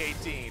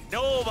 2018.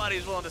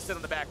 Nobody's willing to sit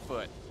on the back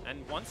foot.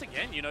 And once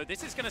again, you know,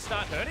 this is going to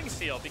start hurting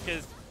Seal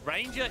because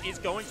Ranger is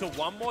going to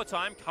one more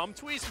time come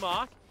to his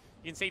mark.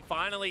 You can see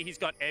finally he's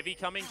got Evie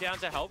coming down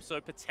to help, so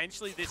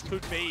potentially this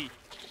could be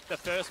the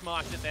first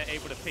mark that they're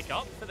able to pick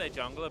up for their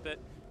jungler, but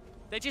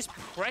they're just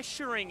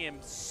pressuring him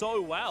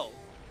so well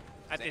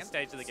at this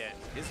stage of the game.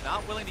 Is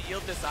not willing to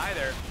yield this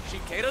either.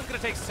 DentonatioN's going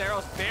to take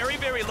Ceros very,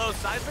 very low.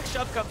 Seismic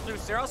shove comes through.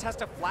 Ceros has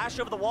to flash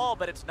over the wall,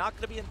 but it's not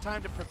going to be in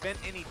time to prevent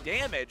any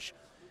damage.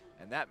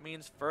 And that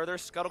means further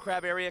Scuttle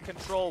Crab area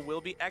control will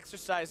be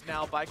exercised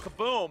now by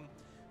KaBuM.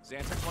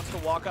 Zantins wants to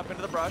walk up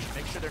into the brush,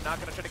 make sure they're not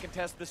going to try to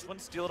contest this one,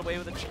 steal it away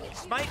with a cheeky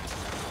smite.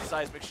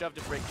 Seismic shove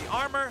to break the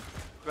armor.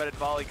 Threaded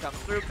volley comes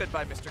through, fit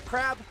by Mr.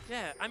 Crab.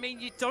 Yeah, I mean,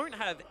 you don't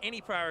have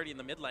any priority in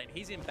the mid lane.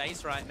 He's in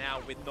base right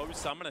now with no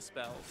summoner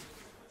spells.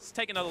 Let's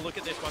take another look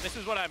at this one. This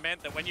is what I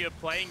meant, that when you're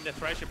playing the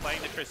Thresh, you're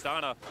playing the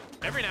Tristana,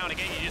 every now and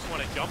again you just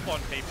want to jump on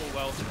people.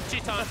 Well,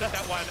 Chitan took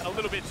that one a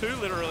little bit too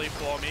literally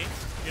for me.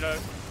 You know,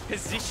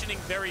 positioning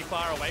very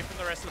far away from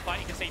the rest of the fight.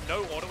 You can see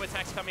no auto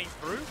attacks coming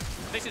through.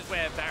 This is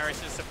where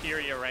Varus'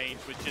 superior range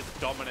was just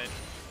dominant.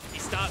 He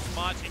starts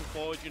marching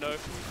forward, you know.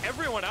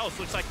 Everyone else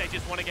looks like they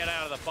just want to get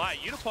out of the fight.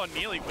 Yutapon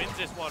nearly wins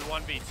this one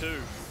 1v2.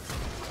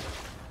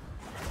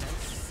 And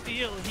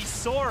still, he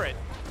saw it.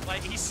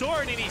 Like, he saw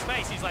it in his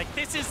face. He's like,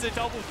 this is the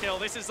double kill.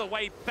 This is the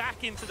way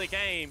back into the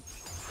game.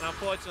 And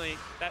unfortunately,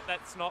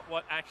 that's not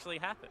what actually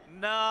happened.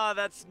 No,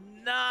 that's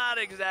not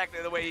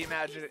exactly the way he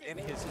imagined it in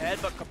his head,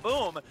 but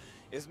KaBuM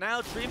is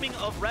now dreaming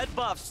of red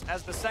buffs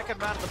as the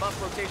second round of the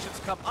buff rotations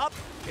come up.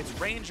 It's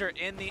Ranger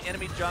in the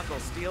enemy jungle,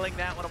 stealing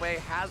that one away,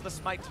 has the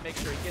smite to make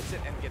sure he gets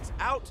it and gets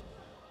out.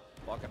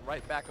 Walking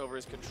right back over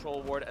his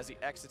control ward as he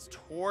exits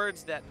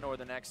towards that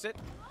northern exit.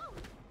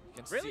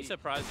 Really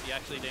surprised he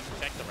actually didn't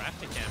check the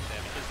Raptor camp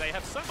there because they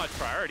have so much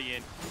priority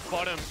in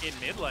bottom in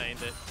mid lane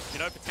that, you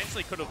know,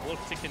 potentially could have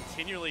looked to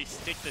continually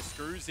stick the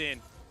screws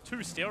in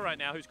to Steel right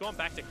now, who's gone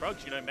back to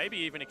Krugs, you know, maybe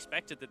even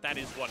expected that that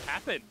is what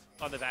happened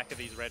on the back of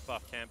his red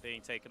buff camp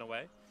being taken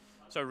away.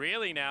 So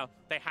really now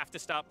they have to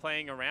start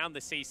playing around the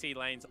CC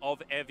lanes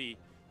of Evie,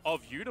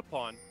 of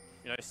Yutapon.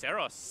 You know,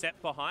 Ceros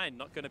set behind,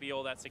 not going to be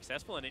all that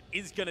successful, and it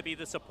is going to be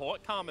the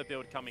support Karma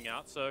build coming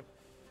out. So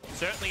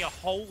certainly a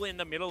hole in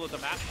the middle of the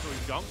map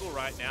through jungle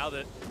right now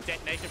that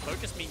DentonatioN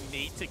FocusMe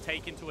need to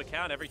take into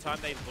account every time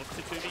they look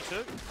to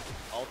 2v2.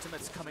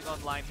 Ultimate's coming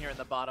online here in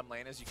the bottom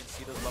lane, as you can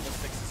see those level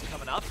 6s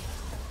coming up.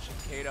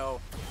 DentonatioN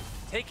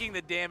taking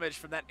the damage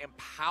from that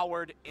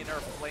empowered inner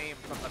flame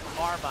from the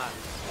Karma,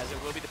 as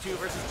it will be the 2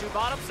 versus 2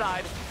 bottom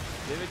side.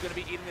 Vivid going to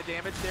be eating the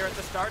damage there at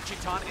the start.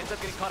 Chitan ends up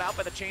getting caught out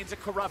by the Chains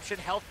of Corruption.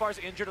 Health bar's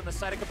injured on the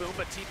side of KaBuM,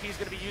 but TP is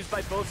going to be used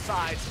by both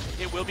sides.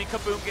 It will be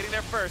KaBuM getting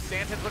there first.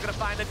 Zantins looking to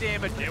find the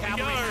damage. The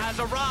cavalry has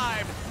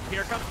arrived.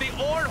 Here comes the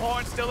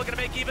ornn, still looking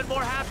to make even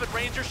more happen.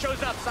 Ranger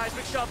shows up.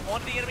 Seismic shove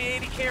on the enemy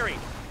AD carry.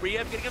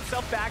 Riyev getting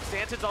himself back.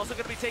 Zantins also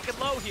going to be taken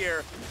low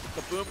here.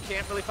 KaBuM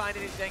can't really find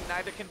anything,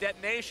 neither can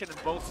DentonatioN,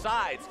 and both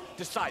sides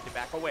decide to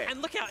back away.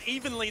 And look how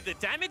evenly the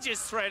damage is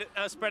spread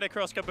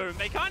across KaBuM.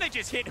 They kind of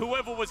just hit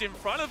whoever was in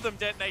front of them.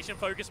 DentonatioN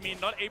FocusMe,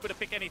 not able to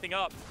pick anything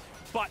up,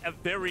 but a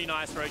very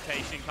nice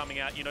rotation coming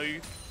out. You know,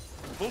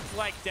 looked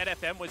like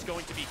DFM was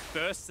going to be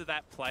first to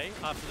that play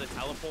after the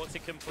teleports are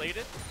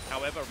completed.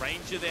 However,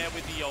 Ranger there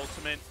with the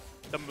ultimate,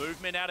 the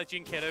movement out of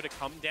DentonatioN to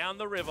come down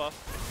the river.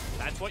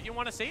 That's what you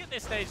want to see at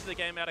this stage of the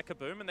game out of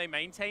KaBuM, and they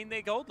maintain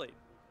their gold lead.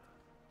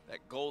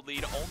 That gold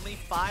lead only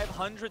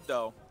 500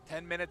 though.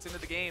 10 minutes into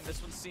the game.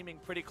 This one's seeming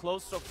pretty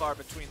close so far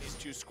between these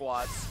two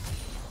squads.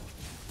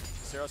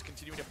 Ceros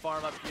continuing to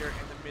farm up here in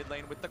the mid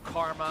lane with the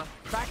Karma.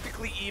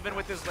 Practically even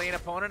with his lane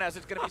opponent, as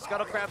it's going to be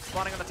Scuttle Crab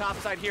spawning on the top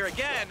side here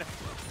again.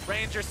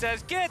 Ranger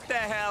says, get the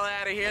hell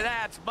out of here,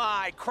 that's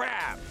my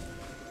crab.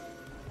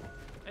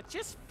 It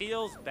just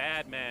feels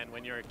bad, man,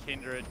 when you're a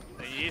Kindred.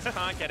 You just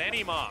can't get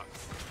any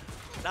marks.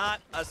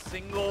 Not a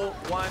single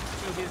one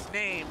to his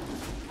name.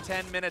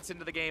 10 minutes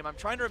into the game. I'm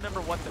trying to remember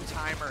what the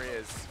timer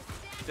is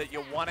that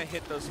you want to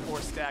hit those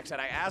 4 stacks at.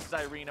 I asked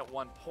Irene at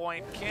one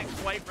point. Can't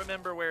quite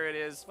remember where it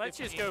is. Let's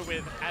just go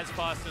with as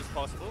fast as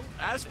possible.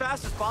 As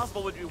fast as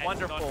possible would be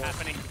wonderful. Not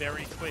happening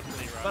very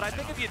quickly right But I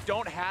think if you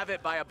don't have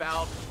it by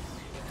about...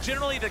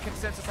 Generally, the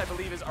consensus, I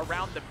believe, is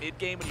around the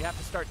mid-game when you have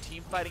to start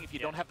team fighting if you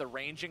don't have the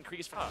range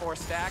increase from 4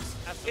 stacks.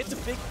 Absolutely. It's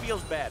a big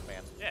feels bad,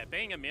 man. Yeah,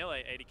 being a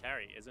melee AD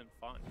carry isn't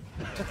fun.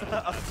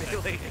 A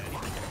melee.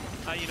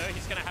 You know,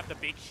 he's going to have the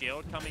big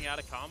shield coming out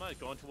of Karma,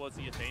 going towards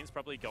the Athenes,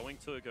 probably going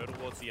to go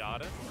towards the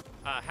Arden.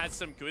 Has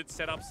some good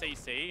setup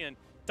CC, and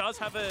does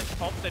have a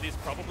top that is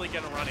probably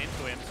going to run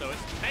into him, so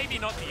it's maybe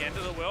not the end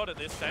of the world at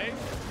this stage.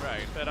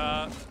 Right.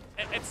 But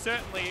it's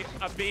certainly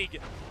a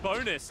big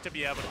bonus to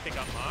be able to pick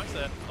up marks.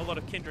 A lot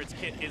of Kindred's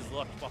kit is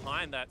locked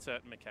behind that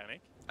certain mechanic.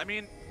 I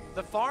mean,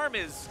 the farm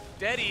is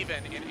dead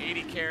even in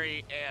AD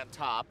carry and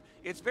top.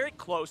 It's very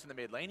close in the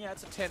mid lane. Yeah,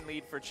 it's a 10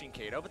 lead for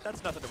DentonatioN, but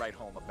that's nothing to write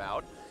home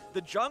about.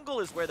 The jungle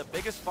is where the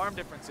biggest farm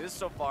difference is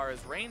so far,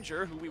 as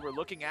Ranger, who we were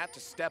looking at to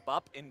step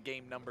up in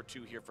game number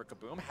 2 here for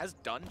KaBuM, has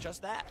done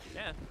just that.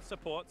 Yeah,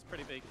 support's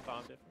pretty big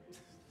farm difference.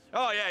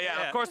 Oh,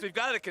 yeah. Of course, we've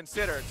got to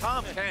consider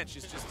Tahm Kench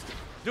is just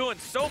doing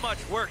so much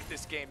work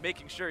this game,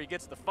 making sure he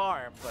gets the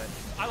farm. But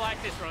I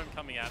like this roam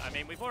coming out. I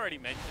mean, we've already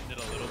mentioned it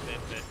a little bit,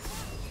 but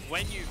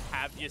when you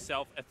have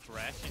yourself a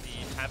Thresh and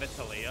you have a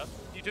Taliyah,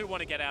 you do want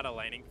to get out of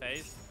laning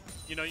phase.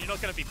 You know, you're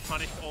not going to be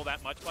punished all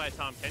that much by a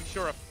Tahm Kench.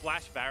 Sure, a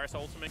Flash Varus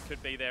ultimate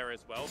could be there as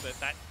well, but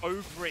that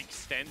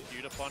overextends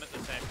Yutapon at the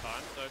same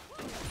time.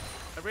 So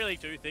I really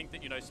do think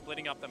that, you know,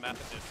 splitting up the map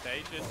at this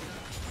stage,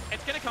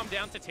 it's going to come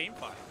down to team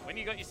fight. When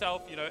you got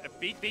yourself, you know, a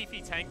big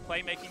beefy tank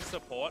playmaking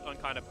support on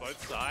kind of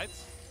both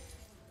sides,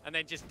 and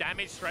then just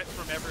damage threats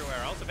from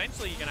everywhere else,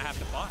 eventually you're going to have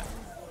to fight.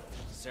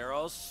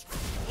 Ceros,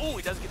 oh,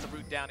 he does get the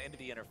root down into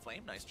the inner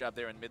flame. Nice job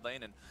there in mid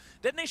lane. And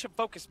DentonatioN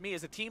FocusMe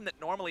is a team that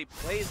normally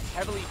plays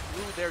heavily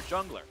through their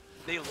jungler.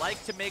 They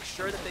like to make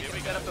sure that they can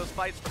set up those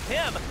fights for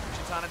him.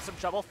 Shintan in some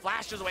trouble,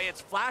 flashes away.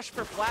 It's flash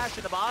for flash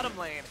in the bottom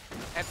lane.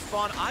 And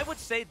Spawn, I would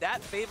say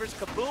that favors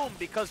KaBuM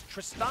because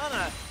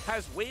Tristana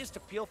has ways to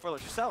peel for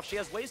herself. She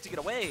has ways to get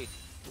away.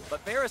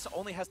 But Varus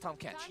only has Tahm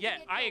Kench. Yeah,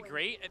 I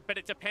agree, but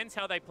it depends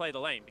how they play the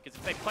lane. Because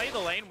if they play the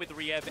lane with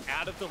Riyev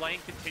out of the lane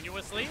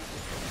continuously,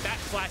 that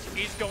flash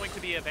is going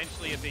to be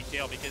eventually a big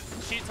deal because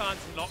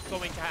Shintan's not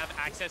going to have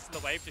access to the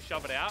wave to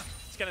shove it out.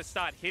 It's going to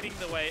start hitting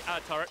the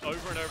turret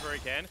over and over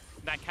again.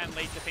 And that can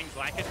lead to things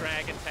like a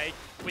Dragon Take,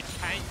 which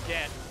can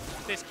get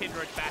this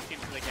Kindred back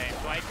into the game.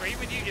 So I agree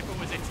with you, if it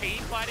was a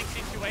team fighting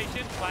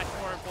situation, Flash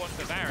more important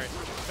for Varus.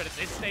 But at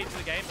this stage of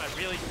the game, I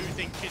really do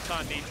think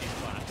Shintan needs his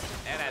Flash.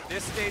 And at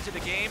this stage of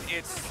the game,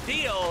 it's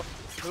Steel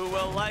who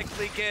will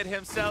likely get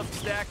himself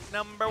stack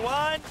number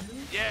 1.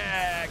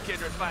 Yeah,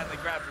 Kindred finally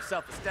grabbed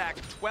herself a stack.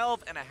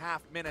 12.5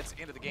 minutes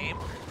into the game.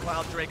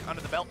 Cloud Drake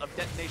under the belt of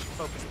DentonatioN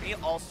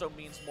FocusMe also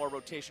means more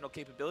rotational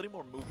capability,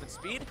 more movement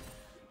speed.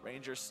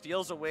 Ranger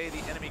steals away the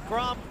enemy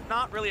Grom.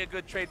 Not really a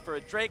good trade for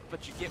a Drake,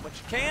 but you get what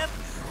you can.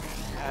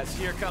 As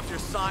here comes your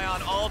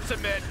Sion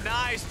ultimate.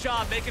 Nice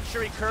job making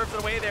sure he curves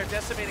it away there.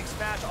 Decimating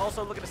Smash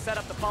also looking to set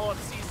up the follow-up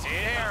CC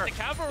there.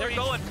 They're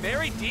going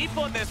very deep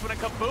on this when a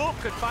KaBuM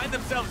could find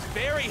themselves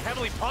very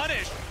heavily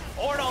punished.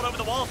 ornn over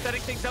the wall,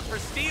 setting things up for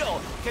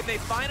Steel. Can they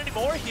find any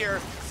more here?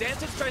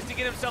 Zantins tries to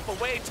get himself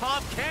away.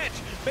 Tahm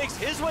Kench makes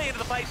his way into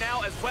the fight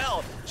now as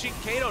well.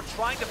 DentonatioN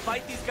trying to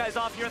fight these guys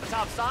off here on the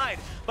top side,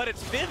 but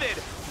it's Vivid.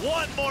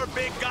 One more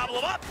big gobble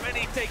him up, and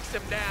he takes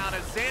him down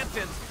as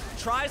Zantins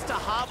tries to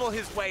hobble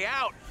his way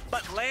out,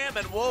 but Lamb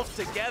and Wolf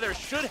together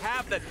should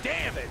have the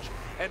damage.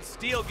 And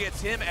Steel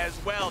gets him as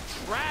well.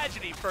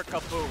 Tragedy for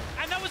KaBuM.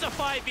 And that was a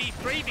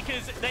 5v3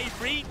 because they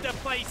read the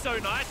play so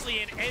nicely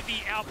and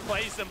Evie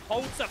outplays them,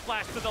 holds the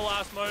flash for the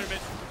last moment,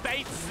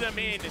 baits them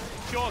in.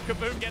 Sure,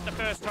 KaBuM get the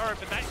first turret,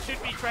 but that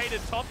should be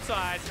traded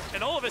topside.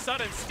 And all of a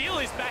sudden, Steel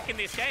is back in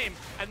this game.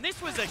 And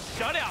this was a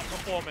shutout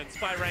performance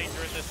by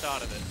Ranger at the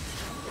start of it.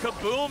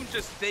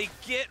 KaBuM they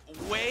get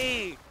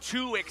way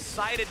too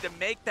excited to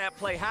make that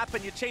play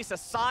happen. You chase a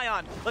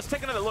Sion. Let's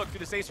take another look through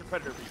this Acer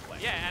Predator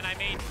replay. Yeah, and I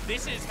mean,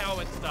 this is how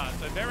it starts.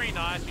 So very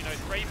nice, you know,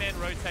 3-man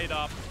rotate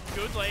up,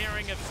 good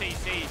layering of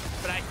CC,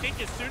 but I think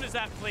as soon as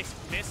that flicks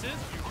misses,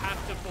 you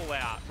have to pull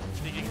out.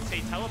 So you can see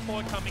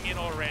teleport coming in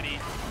already.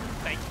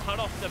 They cut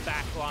off the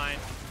back line.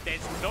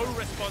 There's no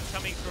response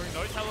coming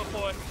through, no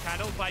teleport,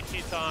 channeled by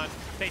Chiton.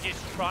 They're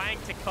just trying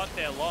to cut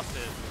their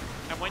losses.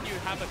 And when you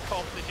have a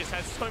comp that just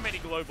has so many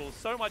globals,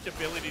 so much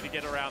ability to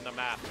get around the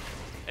map,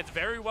 it's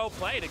very well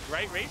played. A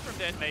great read from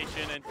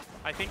DentonatioN, and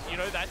I think, you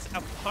know, that's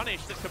a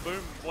punish that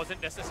KaBuM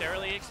wasn't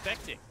necessarily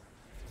expecting.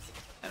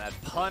 And that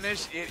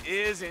punish, it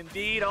is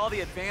indeed. All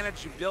the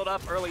advantage you built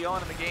up early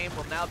on in the game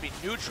will now be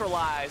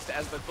neutralized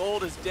as the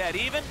gold is dead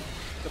even.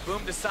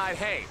 KaBuM decide,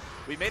 hey,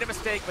 we made a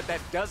mistake, but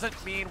that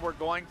doesn't mean we're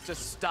going to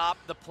stop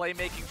the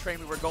playmaking train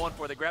we were going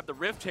for. They grabbed the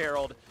Rift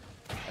Herald.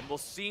 And we'll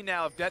see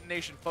now if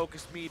DentonatioN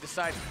FocusMe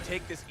decides to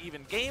take this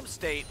even game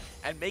state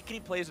and make any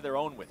plays of their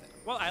own with it.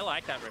 Well, I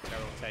like that Rift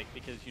Herald take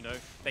because, you know,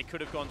 they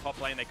could have gone top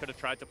lane, they could have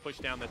tried to push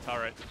down the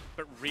turret,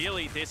 but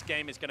really this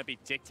game is going to be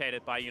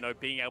dictated by, you know,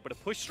 being able to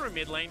push through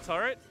mid lane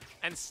turret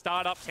and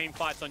start up team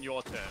fights on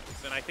your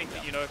terms. And I think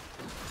that, you know,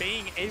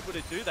 being able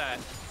to do that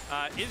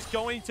is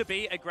going to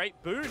be a great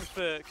boon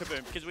for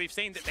KaBuM because we've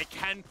seen that they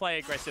can play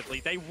aggressively.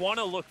 They want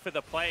to look for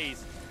the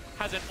plays.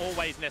 Hasn't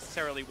always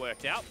necessarily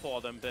worked out for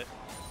them, but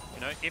you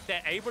know, if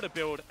they're able to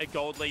build a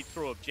gold lead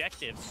through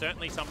objectives,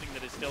 certainly something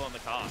that is still on the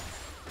cards.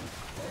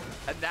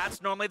 And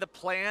that's normally the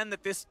plan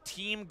that this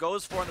team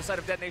goes for on the side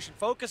of DentonatioN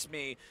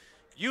FocusMe.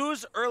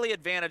 Use early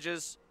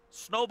advantages,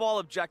 snowball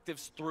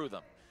objectives through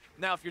them.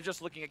 Now, if you're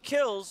just looking at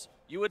kills,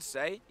 you would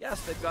say, yes,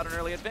 they've got an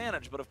early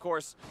advantage. But of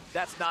course,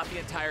 that's not the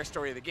entire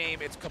story of the game.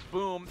 It's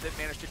KaBuM that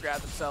managed to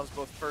grab themselves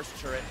both first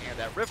turret and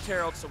that Rift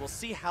Herald. So we'll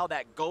see how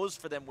that goes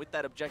for them with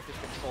that objective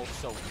control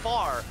so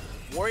far.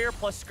 Warrior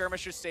plus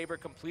Skirmisher Saber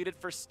completed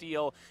for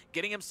Steel,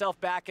 getting himself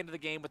back into the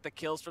game with the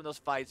kills from those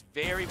fights.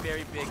 Very,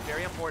 very big,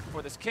 very important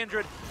for this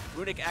Kindred.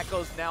 Runic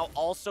Echoes now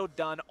also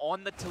done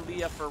on the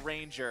Taliyah for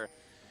Ranger.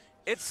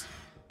 It's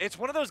It's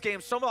one of those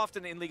games, so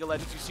often in League of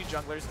Legends, you see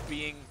junglers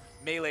being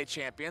melee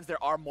champions.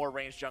 There are more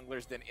ranged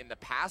junglers than in the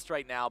past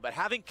right now, but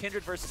having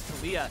Kindred versus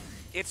Taliyah,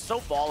 it's so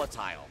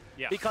volatile.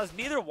 Yeah. Because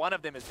neither one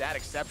of them is that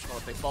exceptional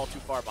if they fall too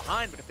far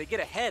behind, but if they get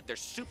ahead, they're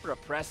super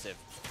oppressive.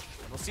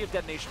 And we'll see if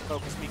DentonatioN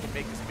FocusMe can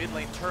make this mid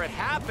lane turret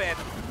happen.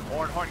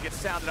 Horn gets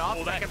sounded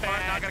off. Second part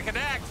not going to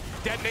connect.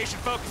 DentonatioN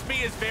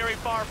FocusMe is very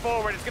far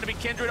forward. It's going to be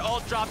Kindred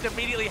ult dropped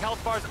immediately.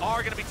 Health bars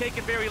are going to be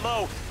taken very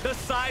low. The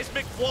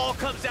seismic wall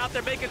comes out.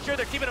 They're making sure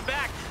they're keeping them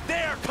back.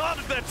 There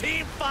comes the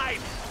team fight.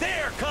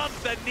 There comes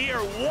the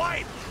near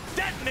wipe.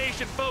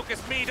 DentonatioN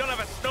FocusMe don't have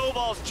a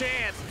snowball's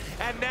chance.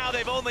 And now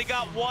they've only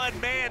got one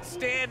man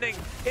standing.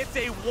 It's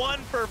a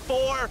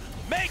 1-for-4.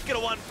 Make it a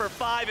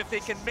 1-for-5 if they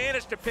can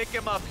manage to pick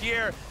him up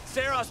here.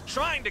 Ceros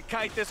trying to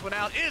kite this one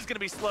out is going to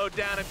be slowed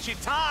down, and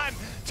Chitan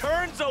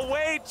turns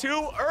away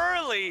too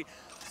early.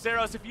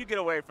 Ceros, if you get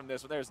away from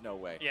this one, there's no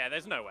way. Yeah,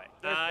 there's no way.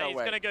 He's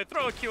going to go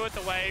throw a Q at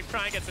the wave,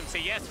 try and get some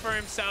CS for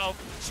himself,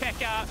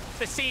 check out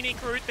the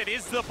scenic route that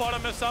is the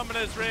bottom of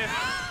Summoner's Rift.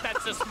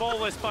 That's the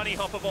smallest bunny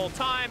hop of all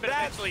time, but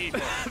eventually...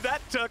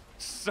 that took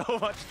so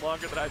much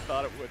longer than I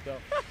thought it would, though.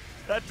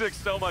 That took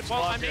so much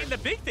longer. Well, I mean, the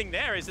big thing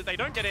there is that they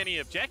don't get any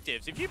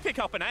objectives. If you pick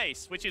up an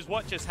ace, which is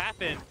what just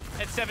happened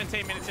at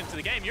 17 minutes into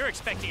the game, you're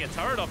expecting a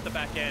turret off the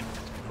back end.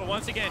 But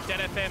once again,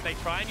 DFM, they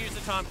try and use the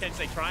Tahm Kench,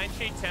 they try and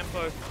cheat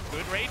tempo.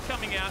 Good read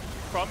coming out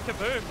from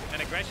KaBuM,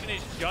 and aggression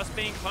is just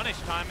being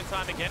punished time and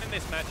time again in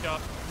this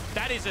matchup.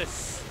 That is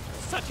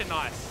such a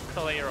nice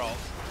Taliyah ult.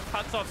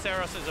 Cuts off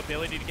Ceros'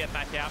 ability to get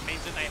back out,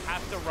 means that they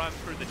have to run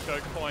through the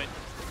choke point.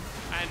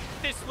 And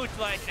this looked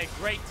like a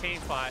great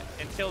team fight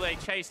until they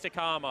chased a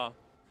Karma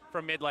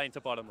from mid lane to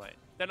bottom lane.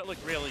 Then it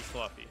looked really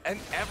sloppy. And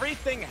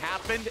everything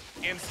happened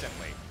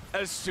instantly.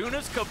 As soon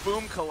as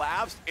KaBuM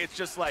collapsed, it's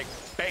just like,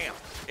 bam.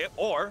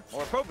 Or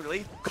more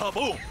appropriately,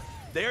 KaBuM.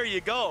 There you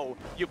go.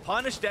 You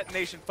punish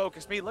DentonatioN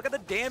FocusMe. Look at the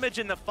damage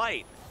in the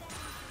fight.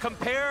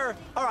 Compare,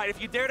 all right,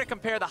 if you dare to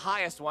compare the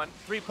highest one,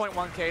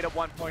 3.1K to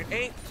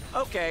 1.8,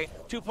 okay.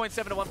 2.7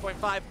 to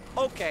 1.5,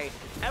 okay.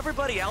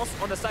 Everybody else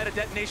on the side of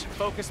DentonatioN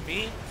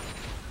FocusMe,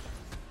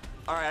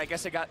 all right, I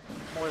guess I got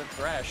more than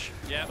Thresh,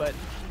 yeah, but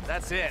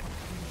that's it.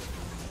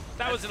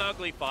 That was an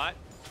ugly fight.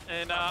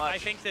 And I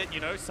think that, you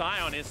know,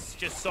 Sion is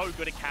just so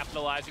good at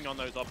capitalizing on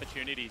those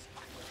opportunities.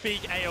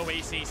 Big AoE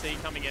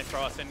CC coming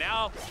across, and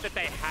now that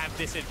they have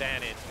this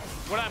advantage,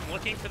 what I'm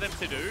looking for them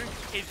to do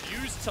is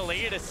use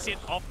Taliyah to sit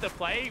off the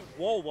play,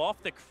 wall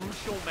off the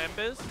crucial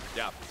members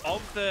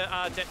of the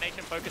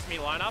DentonatioN FocusMe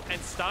lineup,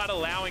 and start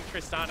allowing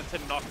Tristana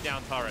to knock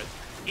down turrets.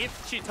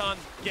 If Chitan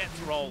gets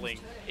rolling,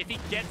 if he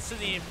gets to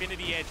the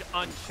Infinity Edge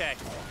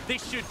unchecked,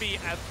 this should be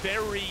a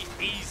very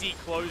easy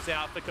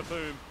closeout for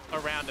KaBuM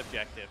around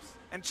objectives.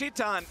 And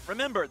Chitan,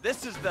 remember,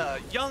 this is the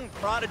young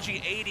prodigy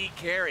AD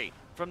carry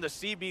from the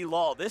CB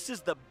LOL. This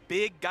is the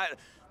big guy,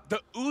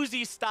 the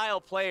Uzi-style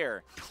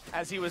player,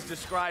 as he was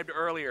described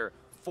earlier,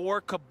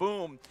 for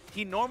KaBuM.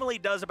 He normally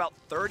does about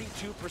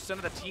 32%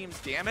 of the team's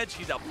damage.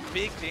 He's a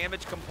big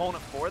damage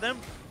component for them.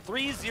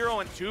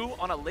 3-0-2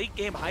 on a late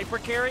game hyper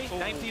carry.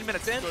 19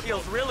 minutes in,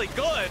 feels really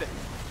good.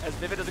 As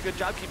Vivid does a good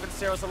job keeping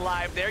Ceros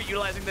alive there,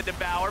 utilizing the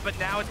Devour, but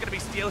now it's going to be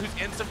Steel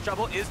who's in some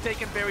trouble, is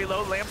taken very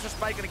low. Lambster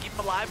Spike going to keep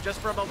him alive just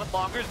for a moment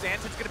longer.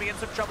 Zantins going to be in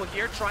some trouble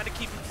here, trying to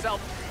keep himself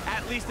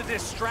at least a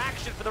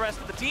distraction for the rest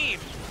of the team.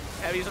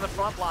 Heavy's on the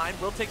front line,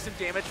 will take some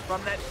damage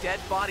from that dead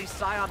body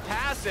Sion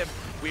passive.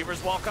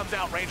 Weaver's wall comes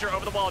out, Ranger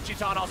over the wall.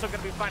 Chitan also going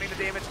to be finding the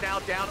damage now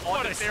down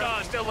on the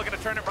Ceros. Still looking to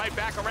turn it right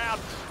back around.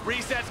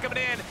 Resets coming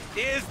in.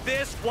 Is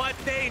this what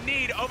they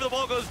need? Over the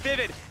wall goes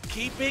Vivid,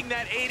 keeping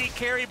that AD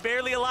carry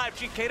barely alive.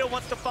 DentonatioN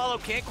wants to follow,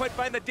 can't quite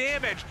find the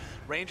damage.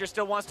 Ranger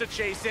still wants to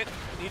chase it,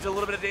 needs a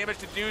little bit of damage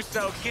to do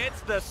so.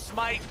 Gets the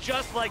smite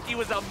just like he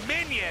was a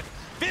minion.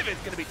 Vivid's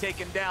going to be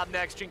taken down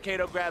next.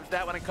 DentonatioN grabs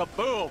that one, and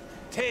KaBuM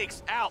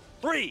takes out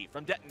 3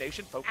 from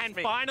DentonatioN FocusMe. And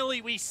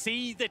finally, we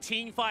see the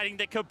team fighting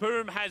that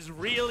KaBuM has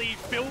really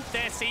built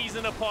their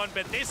season upon,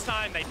 but this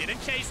time they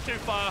didn't chase too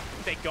far.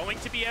 They're going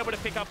to be able to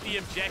pick up the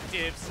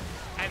objectives,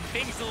 and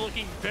things are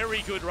looking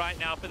very good right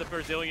now for the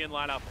Brazilian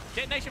lineup.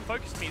 DentonatioN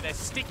FocusMe, they're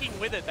sticking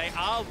with it. They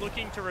are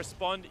looking to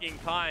respond in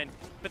kind,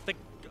 but the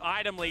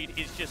item lead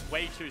is just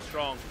way too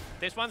strong.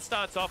 This one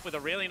starts off with a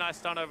really nice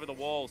stun over the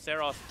wall.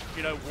 Ceros,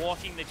 you know,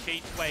 walking the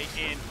cheat way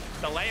in.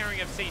 The layering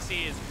of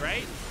CC is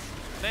great.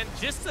 Then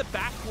just the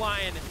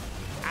backline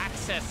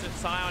access that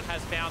Sion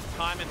has found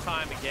time and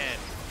time again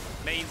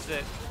means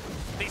that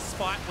this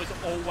fight was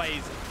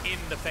always in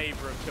the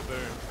favor of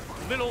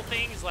KaBuM. Little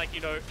things like,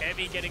 you know,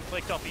 Evie getting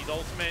flicked off his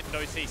ultimate, no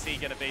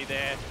CC gonna be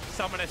there.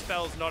 Summoner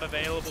spells not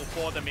available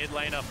for the mid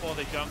laner, for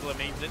the jungler,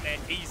 means that they're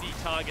easy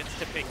targets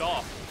to pick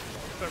off.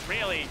 But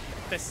really,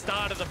 the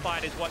start of the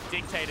fight is what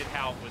dictated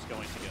how it was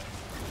going to go.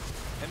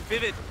 And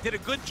Vivid did a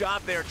good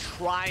job there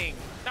trying.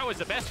 That was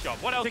the best job.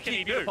 What else can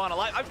he do? Yutapon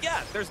alive.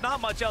 Yeah, there's not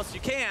much else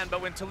you can,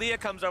 but when Taliyah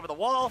comes over the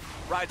wall,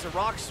 rides a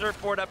rock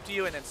surfboard up to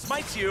you, and then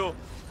smites you,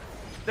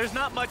 there's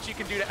not much you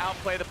can do to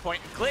outplay the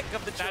point and click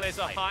of the That is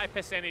a high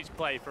percentage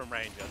play from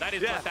Ranger. That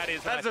is what that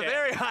is. That's right a there.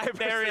 very high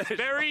There is percentage.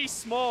 very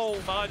small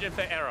margin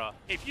for error.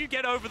 If you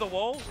get over the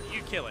wall,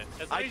 you kill it.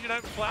 As long as you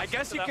don't flash I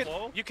guess into that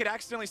wall. you could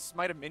accidentally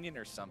smite a minion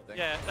or something.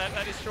 Yeah,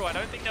 that is true. I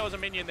don't think there was a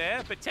minion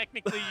there, but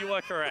technically you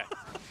are correct.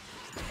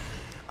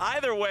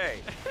 Either way,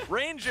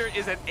 Ranger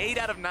is an 8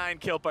 out of 9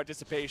 kill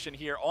participation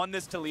here on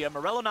this Taliyah.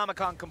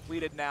 Morellonomicon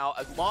completed now,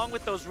 along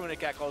with those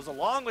Runic Echoes,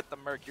 along with the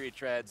Mercury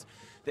Treads.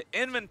 The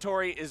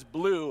inventory is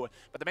blue,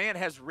 but the man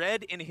has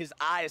red in his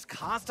eyes,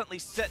 constantly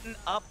setting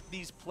up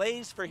these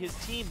plays for his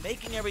team,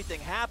 making everything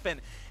happen,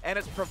 and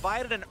it's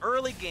provided an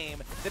early game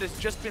that has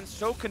just been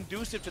so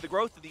conducive to the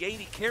growth of the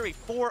AD carry.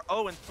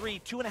 4-0-3,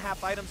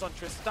 2.5 items on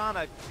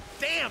Tristana.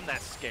 Damn,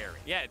 that's scary.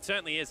 Yeah, it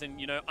certainly is, and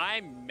you know,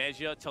 I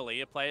measure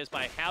Taliyah players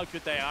by how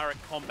good they are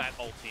at combat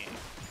ulting.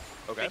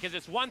 Okay. Because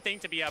it's one thing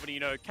to be able to, you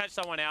know, catch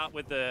someone out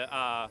with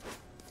the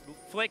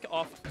flick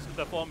off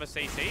the former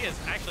CC, as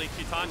actually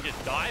Yutapon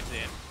just dives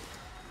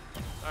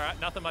in. All right,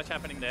 nothing much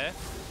happening there.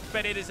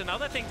 But it is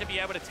another thing to be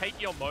able to take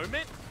your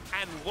moment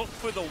and look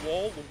for the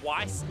wall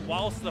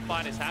whilst the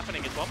fight is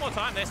happening. It's one more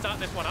time, they're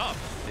starting this one up.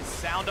 They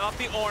sound off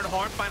the Ornn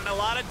horn, finding a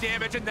lot of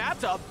damage, and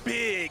that's a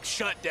big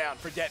shutdown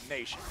for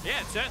DetonatioN. Yeah,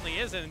 it certainly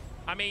is, and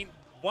I mean,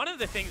 one of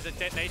the things that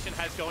DetonatioN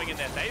has going in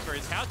their favor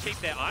is how cheap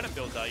their item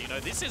builds are. You know,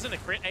 this isn't a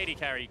crit AD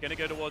carry going to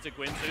go towards a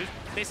Gwynzoo's.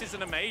 This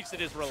isn't a mage that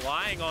is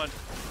relying on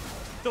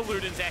the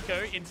Luden's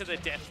Echo into the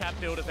Death Cap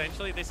build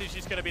eventually. This is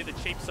just going to be the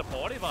cheap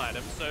supportive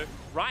item. So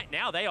right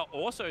now, they are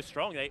also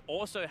strong. They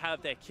also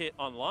have their kit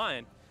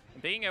online.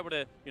 And being able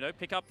to, you know,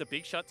 pick up the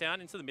big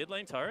shutdown into the mid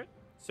lane turret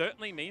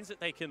certainly means that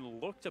they can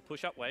look to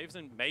push up waves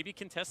and maybe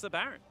contest the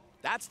Baron.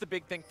 That's the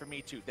big thing for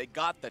me, too. They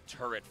got the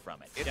turret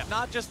from it. It's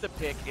not just the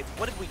pick, it's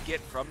what did we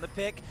get from the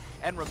pick,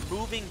 and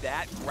removing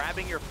that,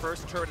 grabbing your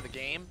first turret of the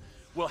game,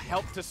 will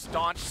help to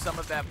staunch some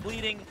of that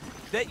bleeding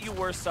that you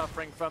were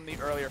suffering from the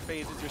earlier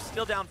phases. You're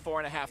still down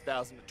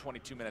 4,500 to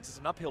 22 minutes. It's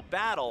an uphill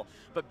battle,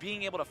 but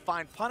being able to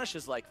find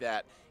punishes like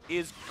that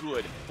is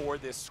good for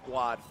this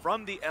squad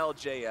from the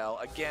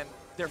LJL. Again,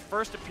 their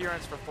first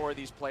appearance for 4 of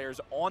these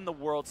players on the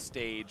world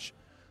stage,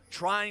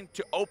 trying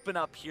to open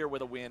up here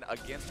with a win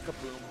against KaBuM,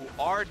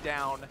 who are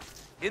down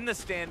in the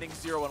standings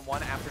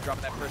 0-1 after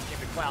dropping that first game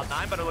to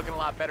Cloud9, but are looking a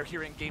lot better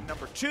here in game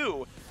number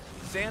 2.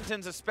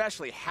 Zantins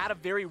especially had a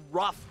very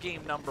rough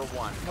game number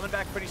 1. Coming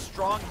back pretty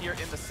strong here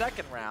in the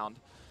second round.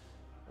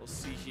 We'll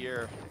see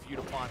here if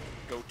Yutapon can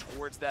go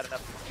towards that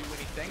enough to do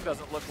anything.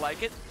 Doesn't look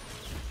like it.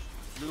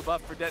 Move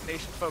up for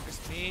DentonatioN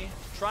FocusMe.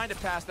 Trying to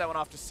pass that one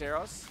off to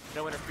Ceros.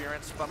 No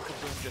interference from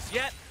KaBuM just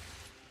yet.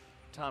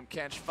 Tahm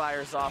Kench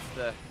fires off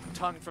the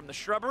tongue from the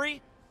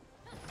shrubbery.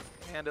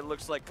 And it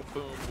looks like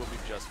KaBuM will be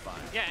just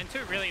fine. Yeah, and 2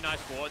 really nice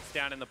wards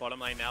down in the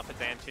bottom lane now for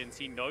Zantins.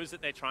 He knows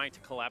that they're trying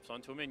to collapse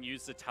onto him and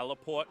use the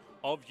teleport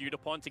of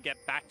Yutapon to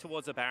get back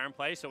towards the Baron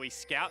play. So he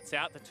scouts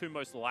out the 2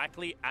 most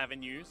likely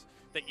avenues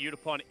that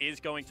Yutapon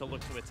is going to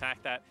look to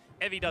attack that.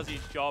 Evie does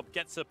his job,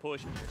 gets a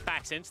push,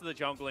 backs into the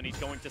jungle, and he's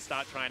going to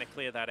start trying to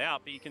clear that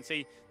out. But you can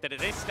see that at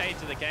this stage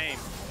of the game,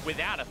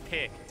 without a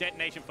pick,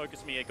 DentonatioN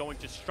FocusMe are going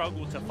to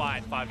struggle to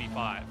fight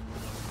 5v5.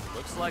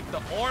 Looks like the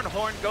Ornn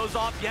horn goes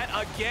off yet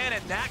again,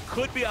 and that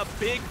could be a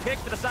big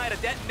pick to the side of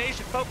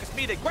DentonatioN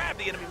FocusMe. They grab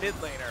the enemy mid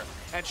laner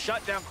and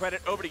shut down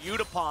credit over to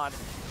Yutapon.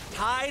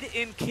 Tied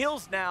in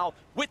kills now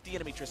with the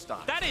enemy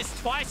Tristana. That is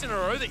twice in a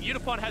row that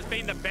Yutapon has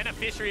been the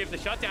beneficiary of the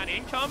shutdown.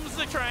 In comes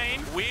the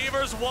train.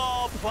 Weaver's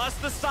Wall plus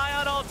the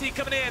Sion ulti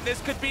coming in.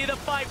 This could be the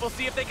fight. We'll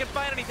see if they can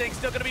find anything.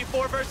 Still going to be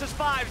 4 versus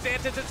 5.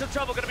 Zantins in some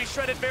trouble. Going to be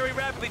shredded very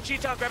rapidly.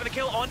 Cheeton grabbing the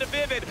kill onto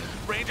Vivid.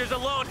 Ranger's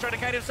alone, trying to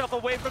kite himself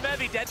away from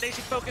Evie.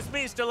 DentonatioN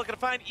FocusMe still looking to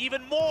find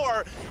even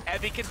more.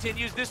 Evie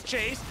continues this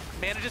chase.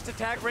 Manages to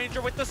tag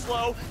Ranger with the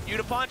slow.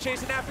 Yutapon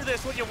chasing after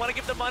this one. You want to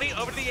give the money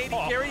over to the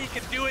AD carry. You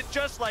can do it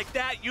just like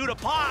that.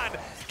 Yutapon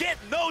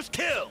getting those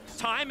kills.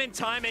 Time and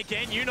time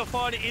again,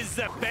 Yutapon is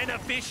the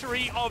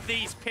beneficiary of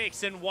these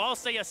picks, and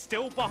whilst they are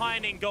still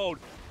behind in gold,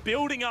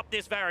 building up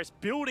this Varus,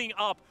 building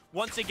up,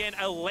 once again,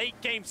 a late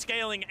game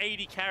scaling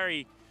AD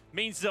carry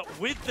means that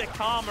with the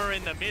Karma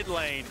in the mid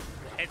lane,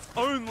 it's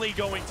only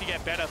going to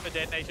get better for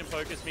DentonatioN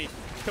FocusMe.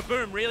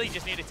 KaBuM really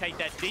just need to take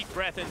that deep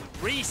breath and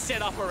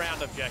reset up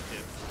around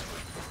objectives.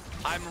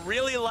 I'm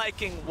really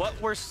liking what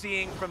we're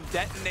seeing from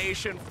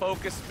DentonatioN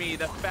FocusMe.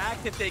 The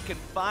fact that they can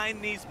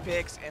find these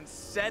picks and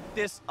set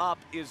this up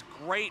is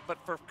great, but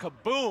for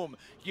KaBuM,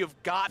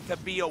 you've got to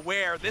be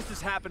aware. This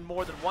has happened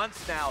more than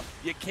once now.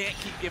 You can't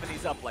keep giving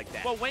these up like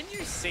that. Well, when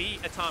you see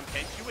a Tahm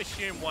Kench, you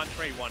assume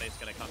 1-3-1 is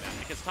going to come out,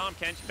 because Tahm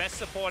Kench, best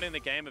support in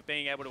the game of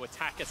being able to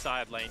attack a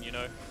side lane, you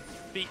know,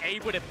 be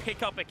able to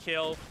pick up a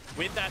kill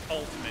with that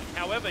ultimate.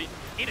 However,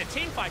 in a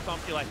team fight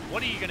comp, you're like,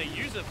 what are you going to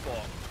use it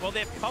for? Well,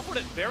 they've coupled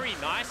it very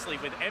nicely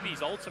with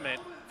Evie's ultimate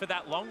for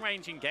that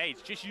long-range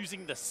engage, just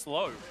using the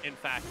slow, in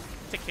fact,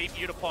 to keep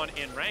Yutapon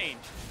in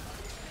range.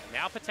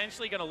 Now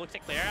potentially going to look to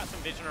clear out some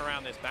vision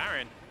around this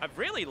Baron. I've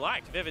really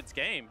liked Vivid's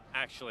game,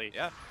 actually.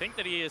 Yeah. Think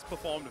that he has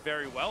performed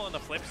very well. On the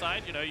flip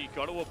side, you know, you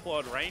got to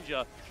applaud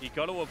Ranger, you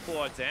got to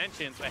applaud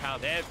Zantins for how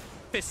they've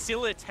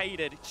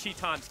facilitated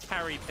Chitan's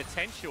carry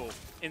potential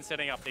in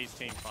setting up these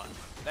team fights.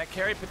 That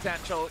carry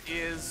potential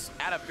is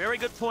at a very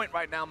good point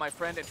right now, my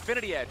friend.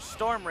 Infinity Edge,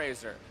 Storm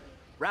Razor,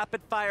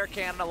 Rapid Fire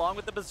Cannon along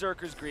with the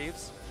Berserker's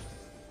Greaves.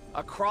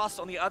 Across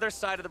on the other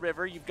side of the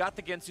river, you've got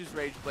the Gensu's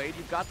Rage Blade,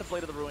 you've got the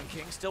Blade of the Ruin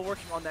King, still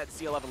working on that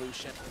Seal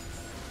Evolution.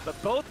 But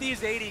both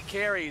these AD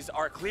carries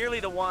are clearly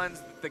the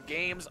ones that the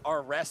games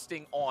are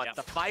resting on,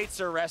 the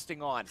fights are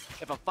resting on.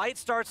 If a fight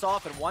starts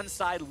off and one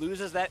side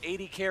loses that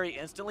AD carry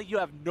instantly, you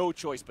have no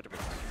choice but to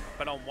retreat.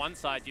 But on one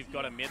side, you've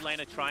got a mid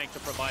laner trying to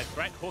provide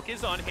threat. Hook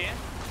is on here.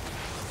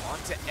 On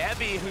to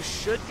Evie, who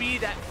should be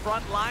that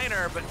front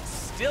liner, but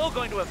still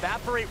going to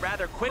evaporate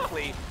rather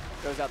quickly.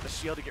 Goes out the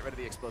shield to get rid of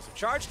the explosive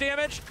charge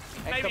damage.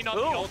 And Maybe not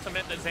KaBuM. the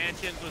ultimate that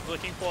Zantins was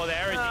looking for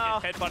there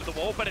as he gets headbutted the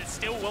wall, but it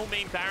still will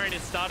mean Baron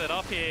is started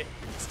up here.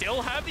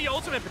 Still have the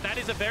ultimate, but that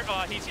is a very...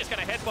 Oh, he's just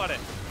going to headbutt it.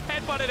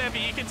 Headbutt it, Evie.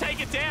 You can take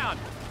it down.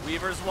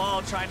 Weaver's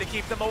Wall trying to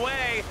keep them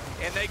away.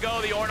 And they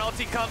go. The Ornn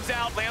ulti comes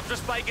out. Lambster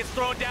Spike gets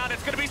thrown down.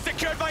 It's going to be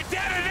secured by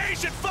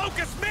DentonatioN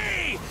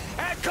FocusMe!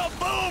 And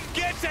KaBuM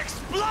gets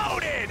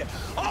exploded!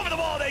 Over the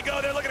wall they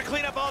go. They're looking to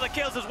clean up all the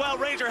kills as well.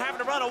 Ranger having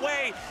to run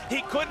away.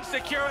 He couldn't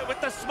secure it with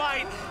the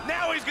smite.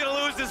 Now he's going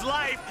to lose his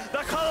life.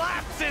 The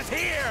collapse is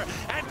here.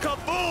 And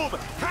KaBuM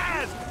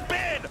has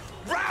been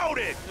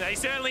routed. They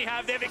certainly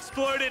have. They've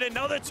exploded.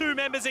 Another 2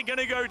 members are going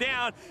to go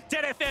down.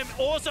 DFM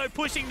also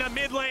pushing the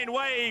mid lane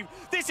wave.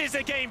 This is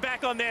a game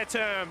back on their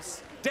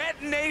terms.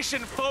 DentonatioN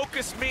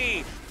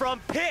FocusMe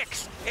from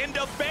picks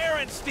into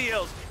Baron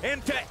steals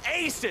into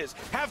aces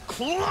have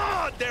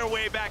clawed their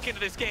way back into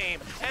this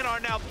game and are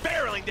now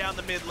barreling down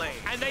the mid lane.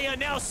 And they are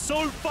now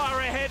so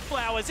far ahead,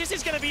 Flowers. This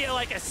is going to be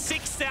like a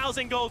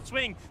 6,000 gold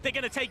swing. They're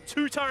going to take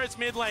 2 turrets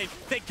mid lane.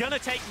 They're going to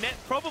take net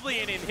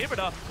probably an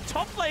inhibitor.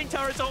 Top lane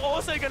turrets are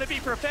also going to be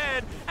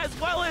prepared, as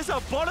well as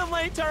a bottom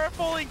lane turret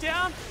falling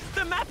down.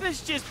 The map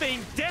has just been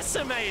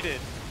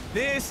decimated.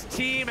 This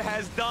team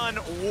has done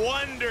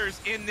wonders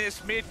in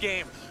this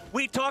mid-game.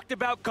 We talked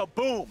about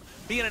KaBuM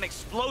being an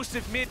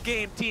explosive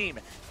mid-game team.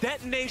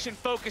 DentonatioN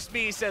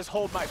FocusMe says,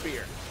 hold my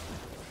beer.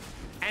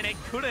 And it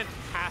couldn't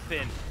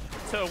happen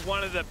to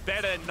one of the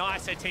better,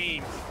 nicer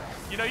teams.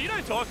 You know, you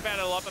don't talk about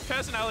it a lot, but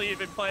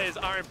personality-driven players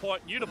are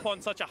important.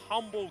 Yutapon, such a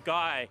humble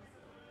guy,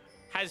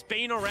 has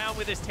been around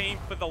with his team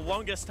for the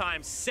longest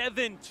time,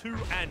 7, 2,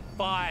 and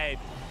 5,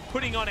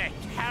 putting on a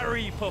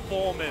carry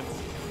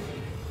performance.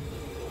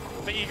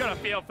 But you got to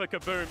feel for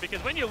KaBuM,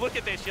 because when you look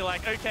at this, you're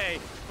like, okay,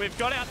 we've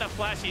got out the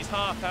flash, he's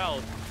half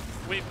health.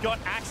 We've got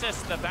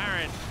access to the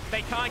Baron.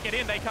 They can't get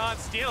in, they can't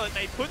steal it.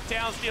 They put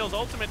down Steel's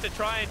ultimate to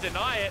try and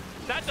deny it.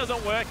 That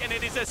doesn't work, and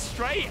it is a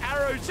straight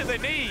arrow to the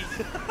knee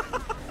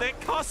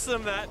that costs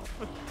them that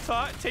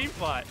team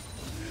fight.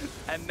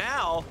 And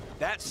now,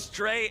 that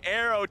stray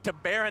arrow to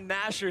Baron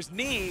Nashor's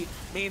knee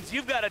means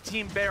you've got a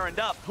team Baroned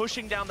up,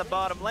 pushing down the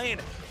bottom lane.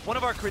 One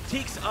of our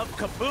critiques of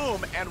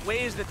KaBuM and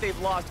ways that they've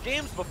lost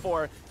games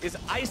before is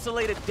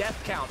isolated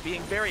death count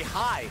being very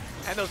high.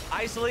 And those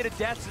isolated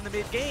deaths in the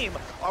mid-game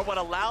are what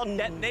allowed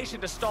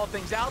DentonatioN to stall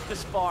things out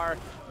this far.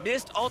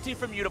 Missed ulti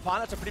from Yutapon.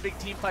 That's a pretty big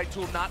team fight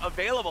tool not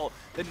available.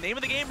 The name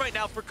of the game right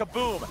now for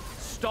KaBuM,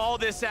 stall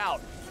this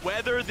out.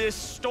 Weather this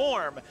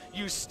storm.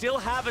 You still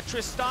have a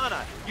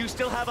Tristana. You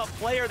still have a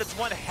player that's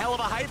one hell of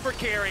a hyper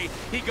carry.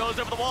 He goes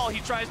over the wall. He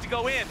tries to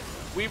go in.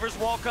 Weaver's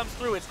Wall comes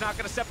through. It's not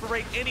going to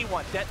separate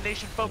anyone.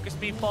 DentonatioN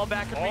FocusMe fall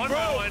back and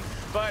regroup.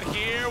 But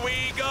here we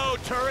go.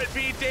 Turret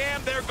be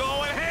damned. They're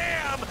going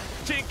ham.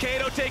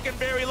 DynQuedo taken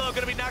very low.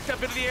 Going to be knocked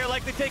up into the air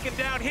like they're taken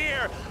down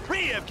here.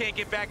 Riyev can't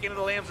get back into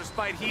the Lamb's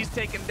Spite. He's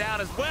taken down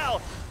as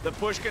well. The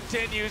push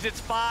continues.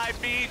 It's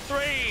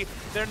 5v3.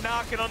 They're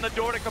knocking on the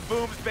door to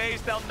KaBuM's base.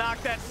 They'll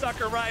knock that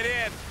sucker right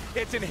in.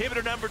 It's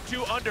inhibitor number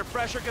 2 under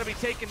pressure, going to be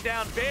taken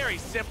down very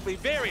simply,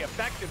 very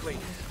effectively.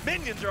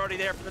 Minions are already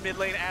there from the mid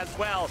lane as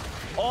well.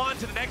 On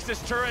to the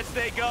Nexus turrets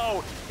they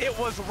go. It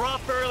was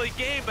rough early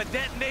game, but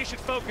DentonatioN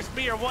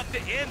FocusMe are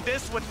wanting to end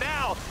this one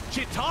now.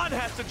 Chitan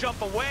has to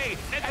jump away,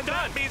 and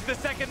that means the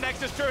second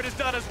Nexus turret is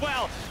done as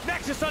well.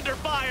 Nexus under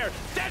fire.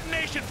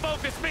 DentonatioN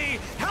FocusMe,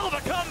 hell of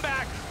a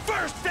comeback.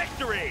 First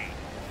victory.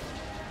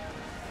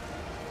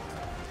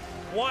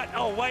 What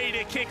a way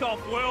to kick off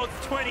Worlds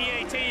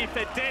 2018 for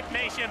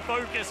DentonatioN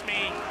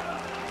FocusMe.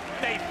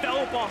 They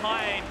fell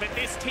behind, but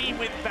this team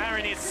with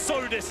Baron is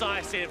so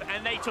decisive,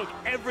 and they took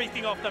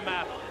everything off the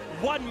map.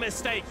 One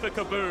mistake for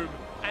KaBuM,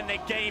 and the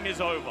game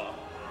is over.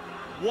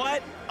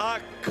 What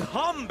a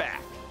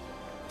comeback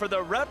for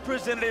the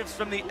representatives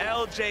from the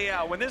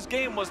LJL. When this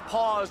game was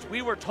paused,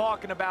 we were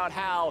talking about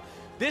how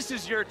this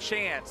is your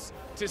chance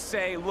to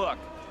say, look,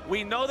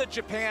 we know that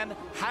Japan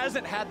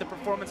hasn't had the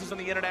performances on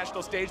the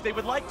international stage they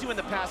would like to in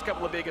the past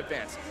couple of big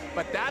events,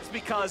 but that's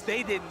because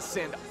they didn't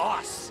send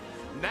us.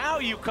 Now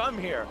you come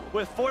here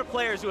with 4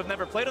 players who have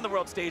never played on the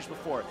world stage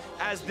before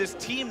as this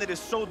team that is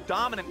so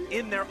dominant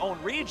in their own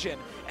region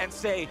and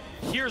say,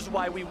 here's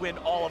why we win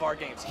all of our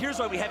games. Here's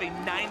why we have a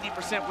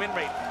 90% win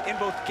rate in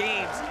both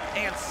games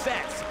and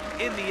sets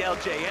in the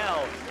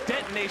LJL.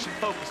 DentonatioN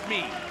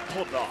FocusMe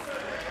pulled it off.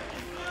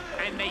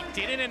 And they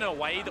did it in a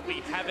way that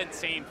we haven't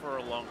seen for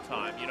a long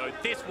time. You know,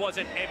 this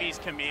wasn't Evie's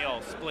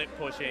Camille split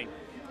pushing,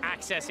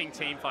 accessing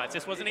team fights.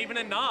 This wasn't even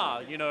a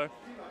Gnar, you know.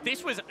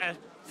 This was a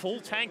full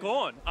tank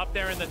on up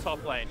there in the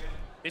top lane.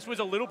 This was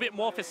a little bit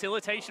more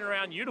facilitation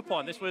around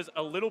Yutapon. This was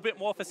a little bit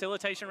more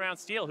facilitation around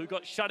Steel, who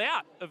got shut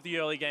out of the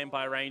early game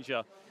by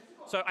Ranger.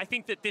 So I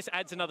think that this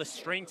adds another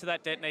string to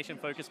that DentonatioN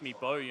FocusMe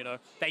bow, you know.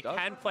 They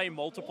can play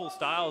multiple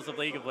styles of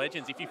League of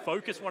Legends. If you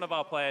focus one of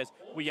our players,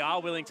 we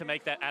are willing to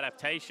make that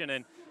adaptation.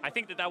 And I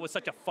think that that was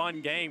such a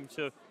fun game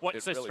to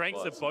watch the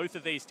strengths of both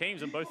of these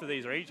teams and both of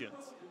these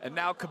regions. And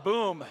now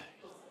KaBuM,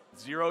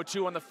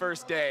 0-2 on the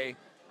first day.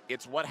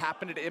 It's what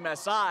happened at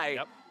MSI.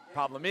 Yep.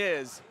 Problem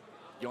is,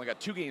 you only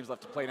got 2 games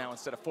left to play now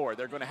instead of 4.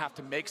 They're going to have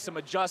to make some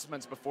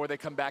adjustments before they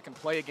come back and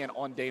play again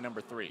on day number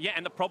 3. Yeah,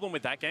 and the problem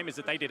with that game is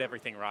that they did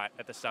everything right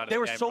at the start of the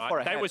game. They were so far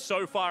ahead. They were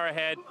so far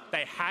ahead.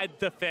 They had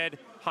the Fed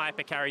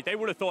hyper carry. They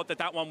would have thought that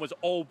that one was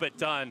all but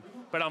done.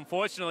 But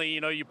unfortunately, you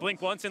know, you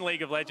blink once in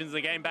League of Legends,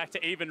 the game back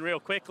to even real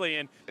quickly,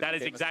 and that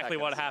is exactly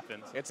what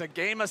happens. It's a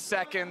game of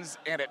seconds,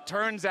 and it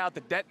turns out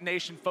the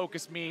DentonatioN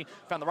FocusMe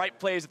found the right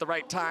plays at the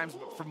right times.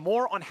 But for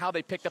more on how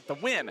they picked up the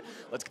win,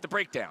 let's get the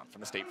breakdown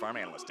from the State Farm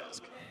Analyst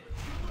Desk.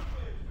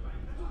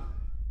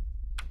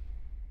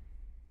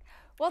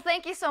 Well,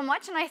 thank you so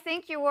much, and I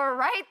think you were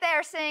right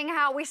there saying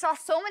how we saw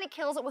so many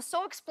kills. It was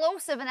so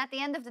explosive, and at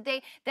the end of the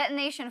day,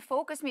 DentonatioN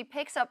FocusMe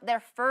picks up their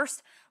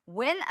first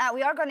win.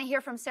 We are going to hear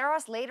from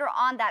Ceros later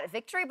on that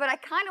victory, but I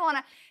kind of want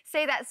to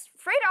say that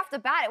straight off the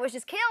bat, it was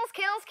just kills,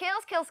 kills,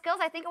 kills, kills, kills.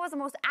 I think it was the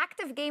most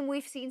active game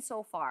we've seen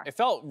so far. It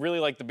felt really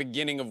like the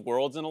beginning of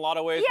Worlds in a lot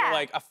of ways. Yeah.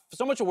 Like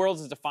so much of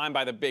Worlds is defined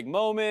by the big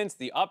moments,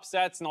 the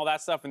upsets, and all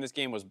that stuff. And this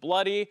game was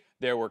bloody.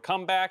 There were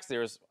comebacks.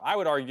 There's, I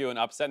would argue, an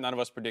upset. None of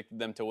us predicted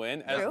them to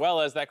win, as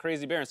well as that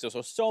crazy Baron steal.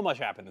 So much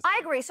happened this game.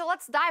 I agree. So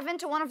let's dive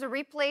into one of the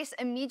replays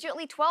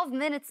immediately. 12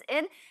 minutes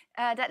in,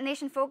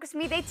 DentonatioN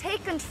FocusMe, they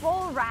take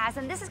control, Raz,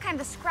 and this is kind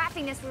of the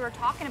scrappiness we were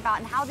talking about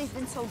and how they've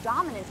been so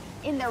dominant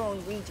in their own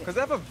region. Because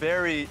they have a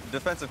very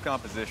defensive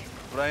composition,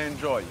 what I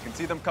enjoy. You can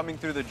see them coming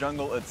through the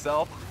jungle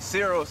itself,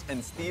 Ceros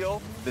and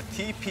Steel, the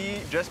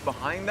TP just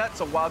behind that.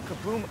 So while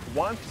KaBuM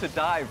wants to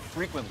dive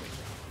frequently,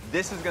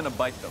 this is going to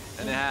bite them,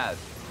 and it has.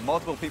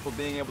 Multiple people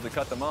being able to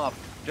cut them off,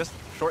 just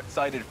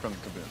short-sighted from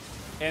KaBuM.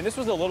 And this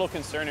was a little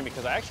concerning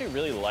because I actually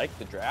really liked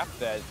the draft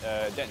that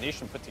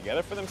DentonatioN put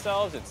together for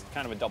themselves. It's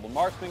kind of a double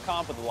marksman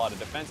comp with a lot of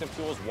defensive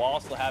tools while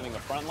still having a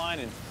front line.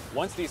 And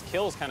once these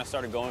kills kind of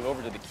started going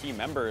over to the key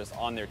members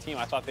on their team,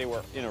 I thought they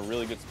were in a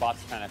really good spot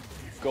to kind of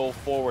go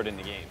forward in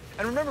the game.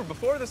 And remember,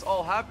 before this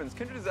all happens,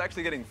 Kindred is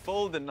actually getting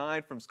full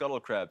denied from Scuttle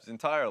Crabs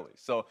entirely.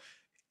 So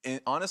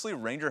honestly,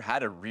 Ranger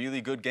had a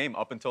really good game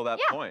up until that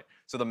point.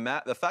 So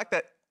the fact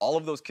that all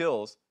of those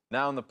kills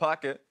now in the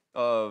pocket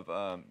of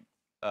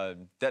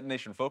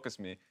DentonatioN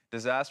FocusMe,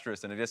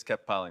 disastrous, and it just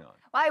kept piling on.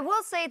 Well, I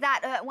will say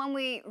that when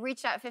we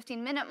reached that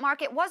 15-minute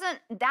mark, it wasn't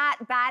that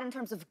bad in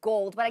terms of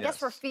gold, but I guess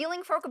for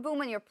feeling for KaBuM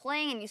when you're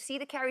playing and you see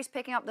the carries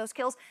picking up those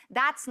kills,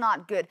 that's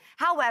not good.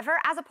 However,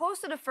 as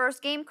opposed to the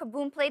first game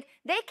KaBuM played,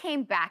 they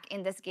came back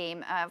in this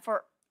game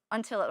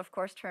until it, of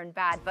course, turned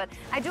bad. But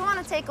I do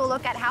want to take a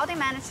look at how they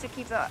managed to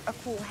keep a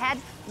cool head.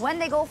 When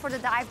they go for the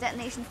dive,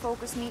 DentonatioN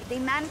FocusMe, they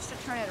managed to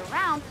turn it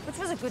around, which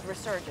was a good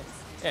resurgence.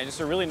 Yeah,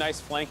 just a really nice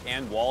flank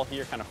and wall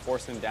here, kind of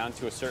forcing them down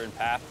to a certain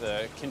path.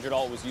 The Kindred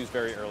ult was used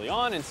very early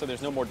on, and so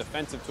there's no more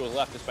defensive tools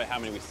left, despite how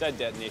many we said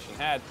DentonatioN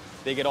had.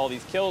 They get all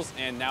these kills,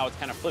 and now it's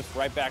kind of flipped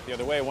right back the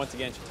other way. Once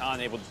again, Chatan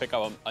able to pick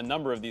up a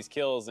number of these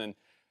kills, and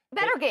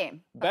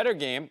Better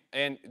game,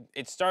 and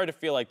it started to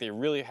feel like they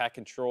really had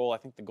control. I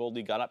think the gold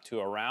lead got up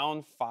to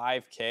around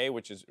 5K,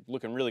 which is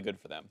looking really good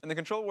for them. And the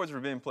control wards were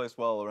being placed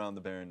well around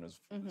the Baron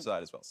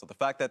side as well. So the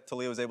fact that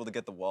Taliyah was able to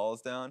get the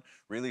walls down,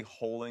 really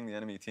holding the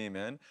enemy team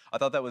in, I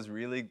thought that was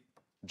really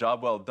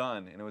job well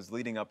done, and it was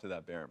leading up to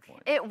that Baron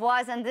point. It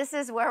was, and this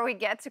is where we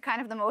get to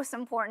kind of the most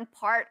important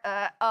part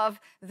of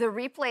the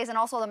replays and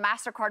also the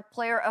MasterCard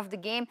player of the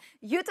game.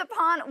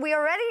 Yutapon, we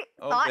already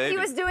thought he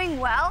was doing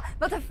well,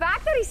 but the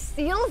fact that he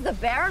steals the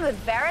Baron with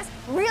Varus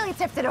really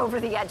tipped it over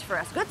the edge for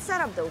us. Good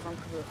setup, though, from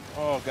KaBuM.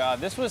 Oh,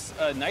 God, this was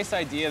a nice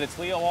idea. The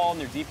Taliyah wall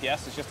and their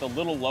DPS is just a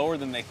little lower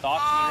than they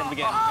thought they were going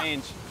to get in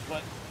range,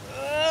 but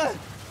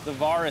the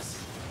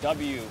Varus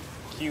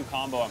W-Q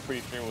combo, I'm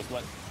pretty sure, was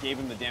what gave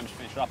him the damage to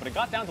finish it off, but it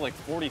got down to like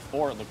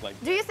 44, it looked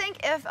like. Do you think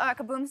if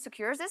KaBuM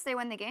secures this, they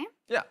win the game?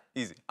 Yeah,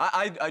 easy.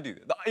 I do.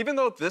 Even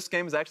though this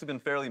game has actually been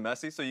fairly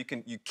messy, so you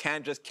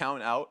can't just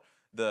count out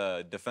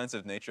the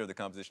defensive nature of the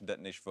composition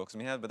DentonatioN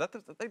FocusMe has, but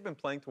they've been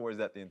playing towards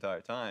that the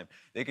entire time.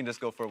 They can just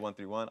go for a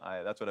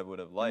 1-3-1. That's what I would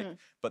have liked.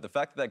 But the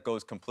fact that that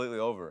goes completely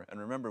over, and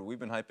remember, we've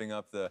been hyping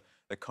up the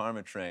the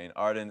Karma train.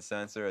 Ardent,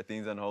 Sensor,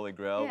 Athene's Unholy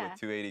Grail with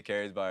 280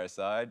 carries by her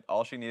side.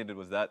 All she needed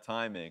was that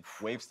timing,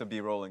 waves to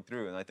be rolling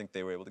through, and I think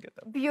they were able to get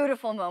that.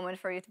 Beautiful moment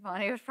for Yutapon.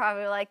 He was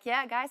probably like,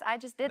 yeah, guys, I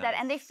just did that.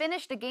 And they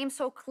finished the game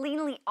so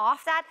cleanly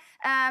off that.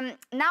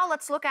 Now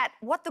let's look at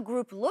what the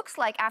group looks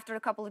like after a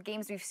couple of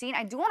games we've seen.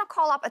 I do want to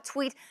call up a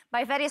tweet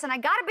by Varus, and I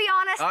gotta be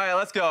honest. All right,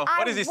 let's go.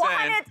 What is he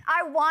saying?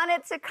 I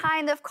wanted to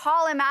kind of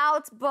call him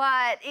out,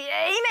 but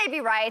he may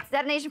be right.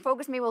 DentonatioN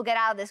FocusMe will get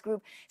out of this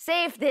group.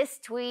 Save this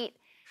tweet.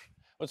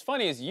 What's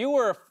funny is you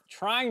were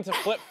trying to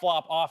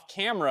flip-flop off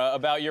camera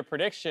about your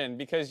prediction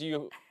because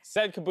you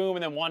said KaBuM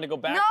and then wanted to go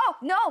back.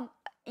 No.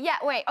 Yeah,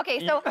 wait.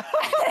 Okay, so wait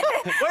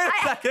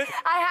a second.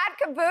 I had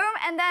KaBuM,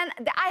 and then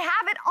I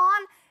have it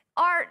on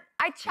our.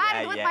 I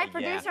chatted with my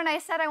producer, and I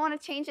said I want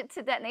to change it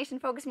to DentonatioN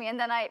FocusMe, and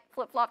then I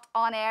flip-flopped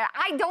on air.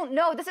 I don't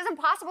know. This is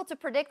impossible to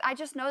predict. I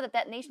just know that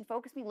DentonatioN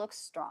FocusMe looks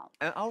strong.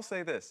 And I'll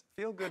say this: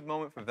 feel-good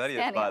moment for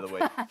Varus, by the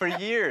way. For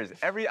years,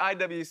 every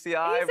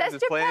IWCI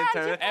versus playing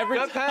tournament,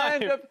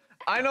 Japan.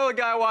 I know the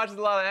guy watches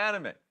a lot of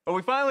anime, but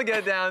we finally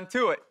get down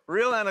to it.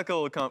 Real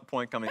analytical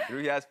point coming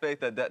through. He has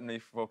faith that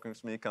DentonatioN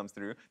FocusMe comes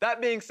through.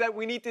 That being said,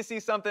 we need to see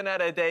something at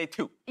a day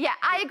 2. Yeah,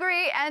 I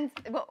agree. And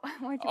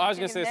I was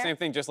going to say the same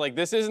thing. Just like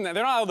this isn't, they're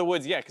not out of the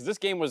woods yet because this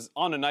game was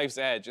on a knife's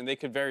edge, and they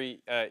could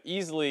very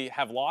easily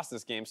have lost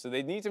this game. So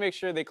they need to make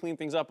sure they clean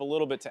things up a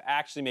little bit to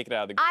actually make it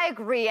out of the game. I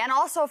agree. And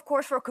also, of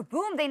course, for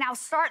KaBuM, they now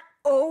start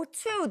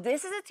 0-2.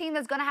 This is a team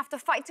that's going to have to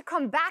fight to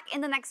come back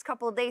in the next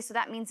couple of days. So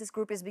that means this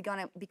group is going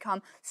to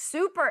become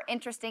super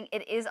interesting.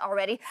 It is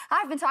already.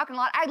 I've been talking a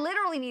lot. I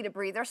literally need a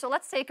breather. So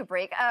let's take a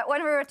break.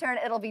 When we return,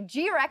 it'll be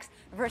G-Rex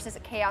versus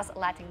Chaos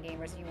Latin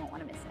Gamers. You won't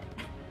want to miss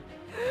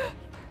it.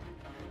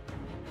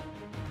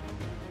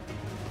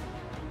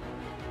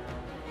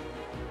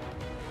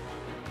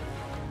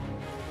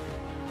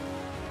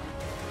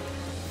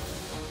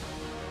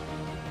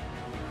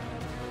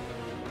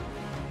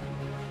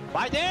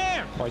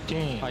 Fighting!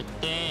 Fighting!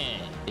 Fighting!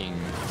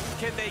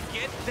 Can they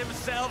get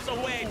themselves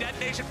away?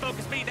 DentonatioN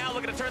FocusMe now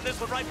looking to turn this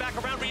one right back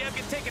around. Riyev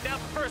gets taken down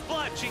for first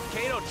blood.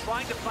 DentonatioN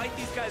trying to fight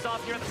these guys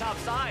off here on the top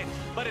side,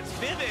 but it's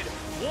Vivid.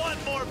 One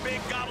more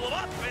big gobble him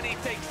up, and he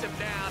takes him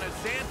down as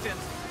Zantins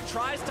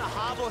tries to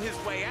hobble his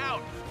way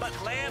out, but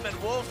Lamb and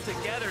Wolf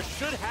together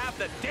should have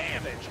the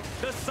damage.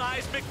 The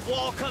seismic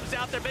wall comes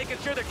out. They're making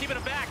sure they're keeping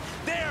him back.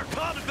 There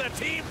comes the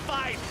team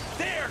fight.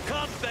 There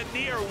comes the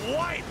near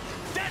wipe.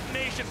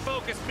 DentonatioN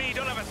FocusMe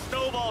don't have a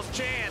snowball's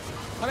chance.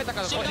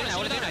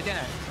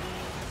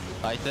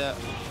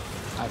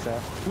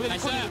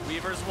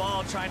 Weaver's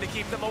Wall trying to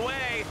keep them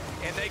away.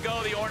 And they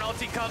go. The ornn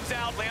ulti comes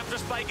out. Lamb's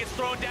spike gets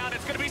thrown down.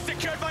 It's going to be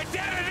secured by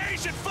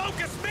DentonatioN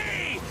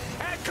FocusMe.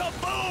 And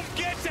KaBuM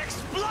gets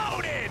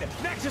exploded.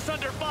 Nexus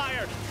under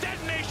fire.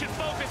 DentonatioN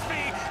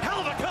FocusMe.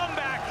 Hell of a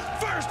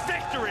comeback. First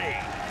victory.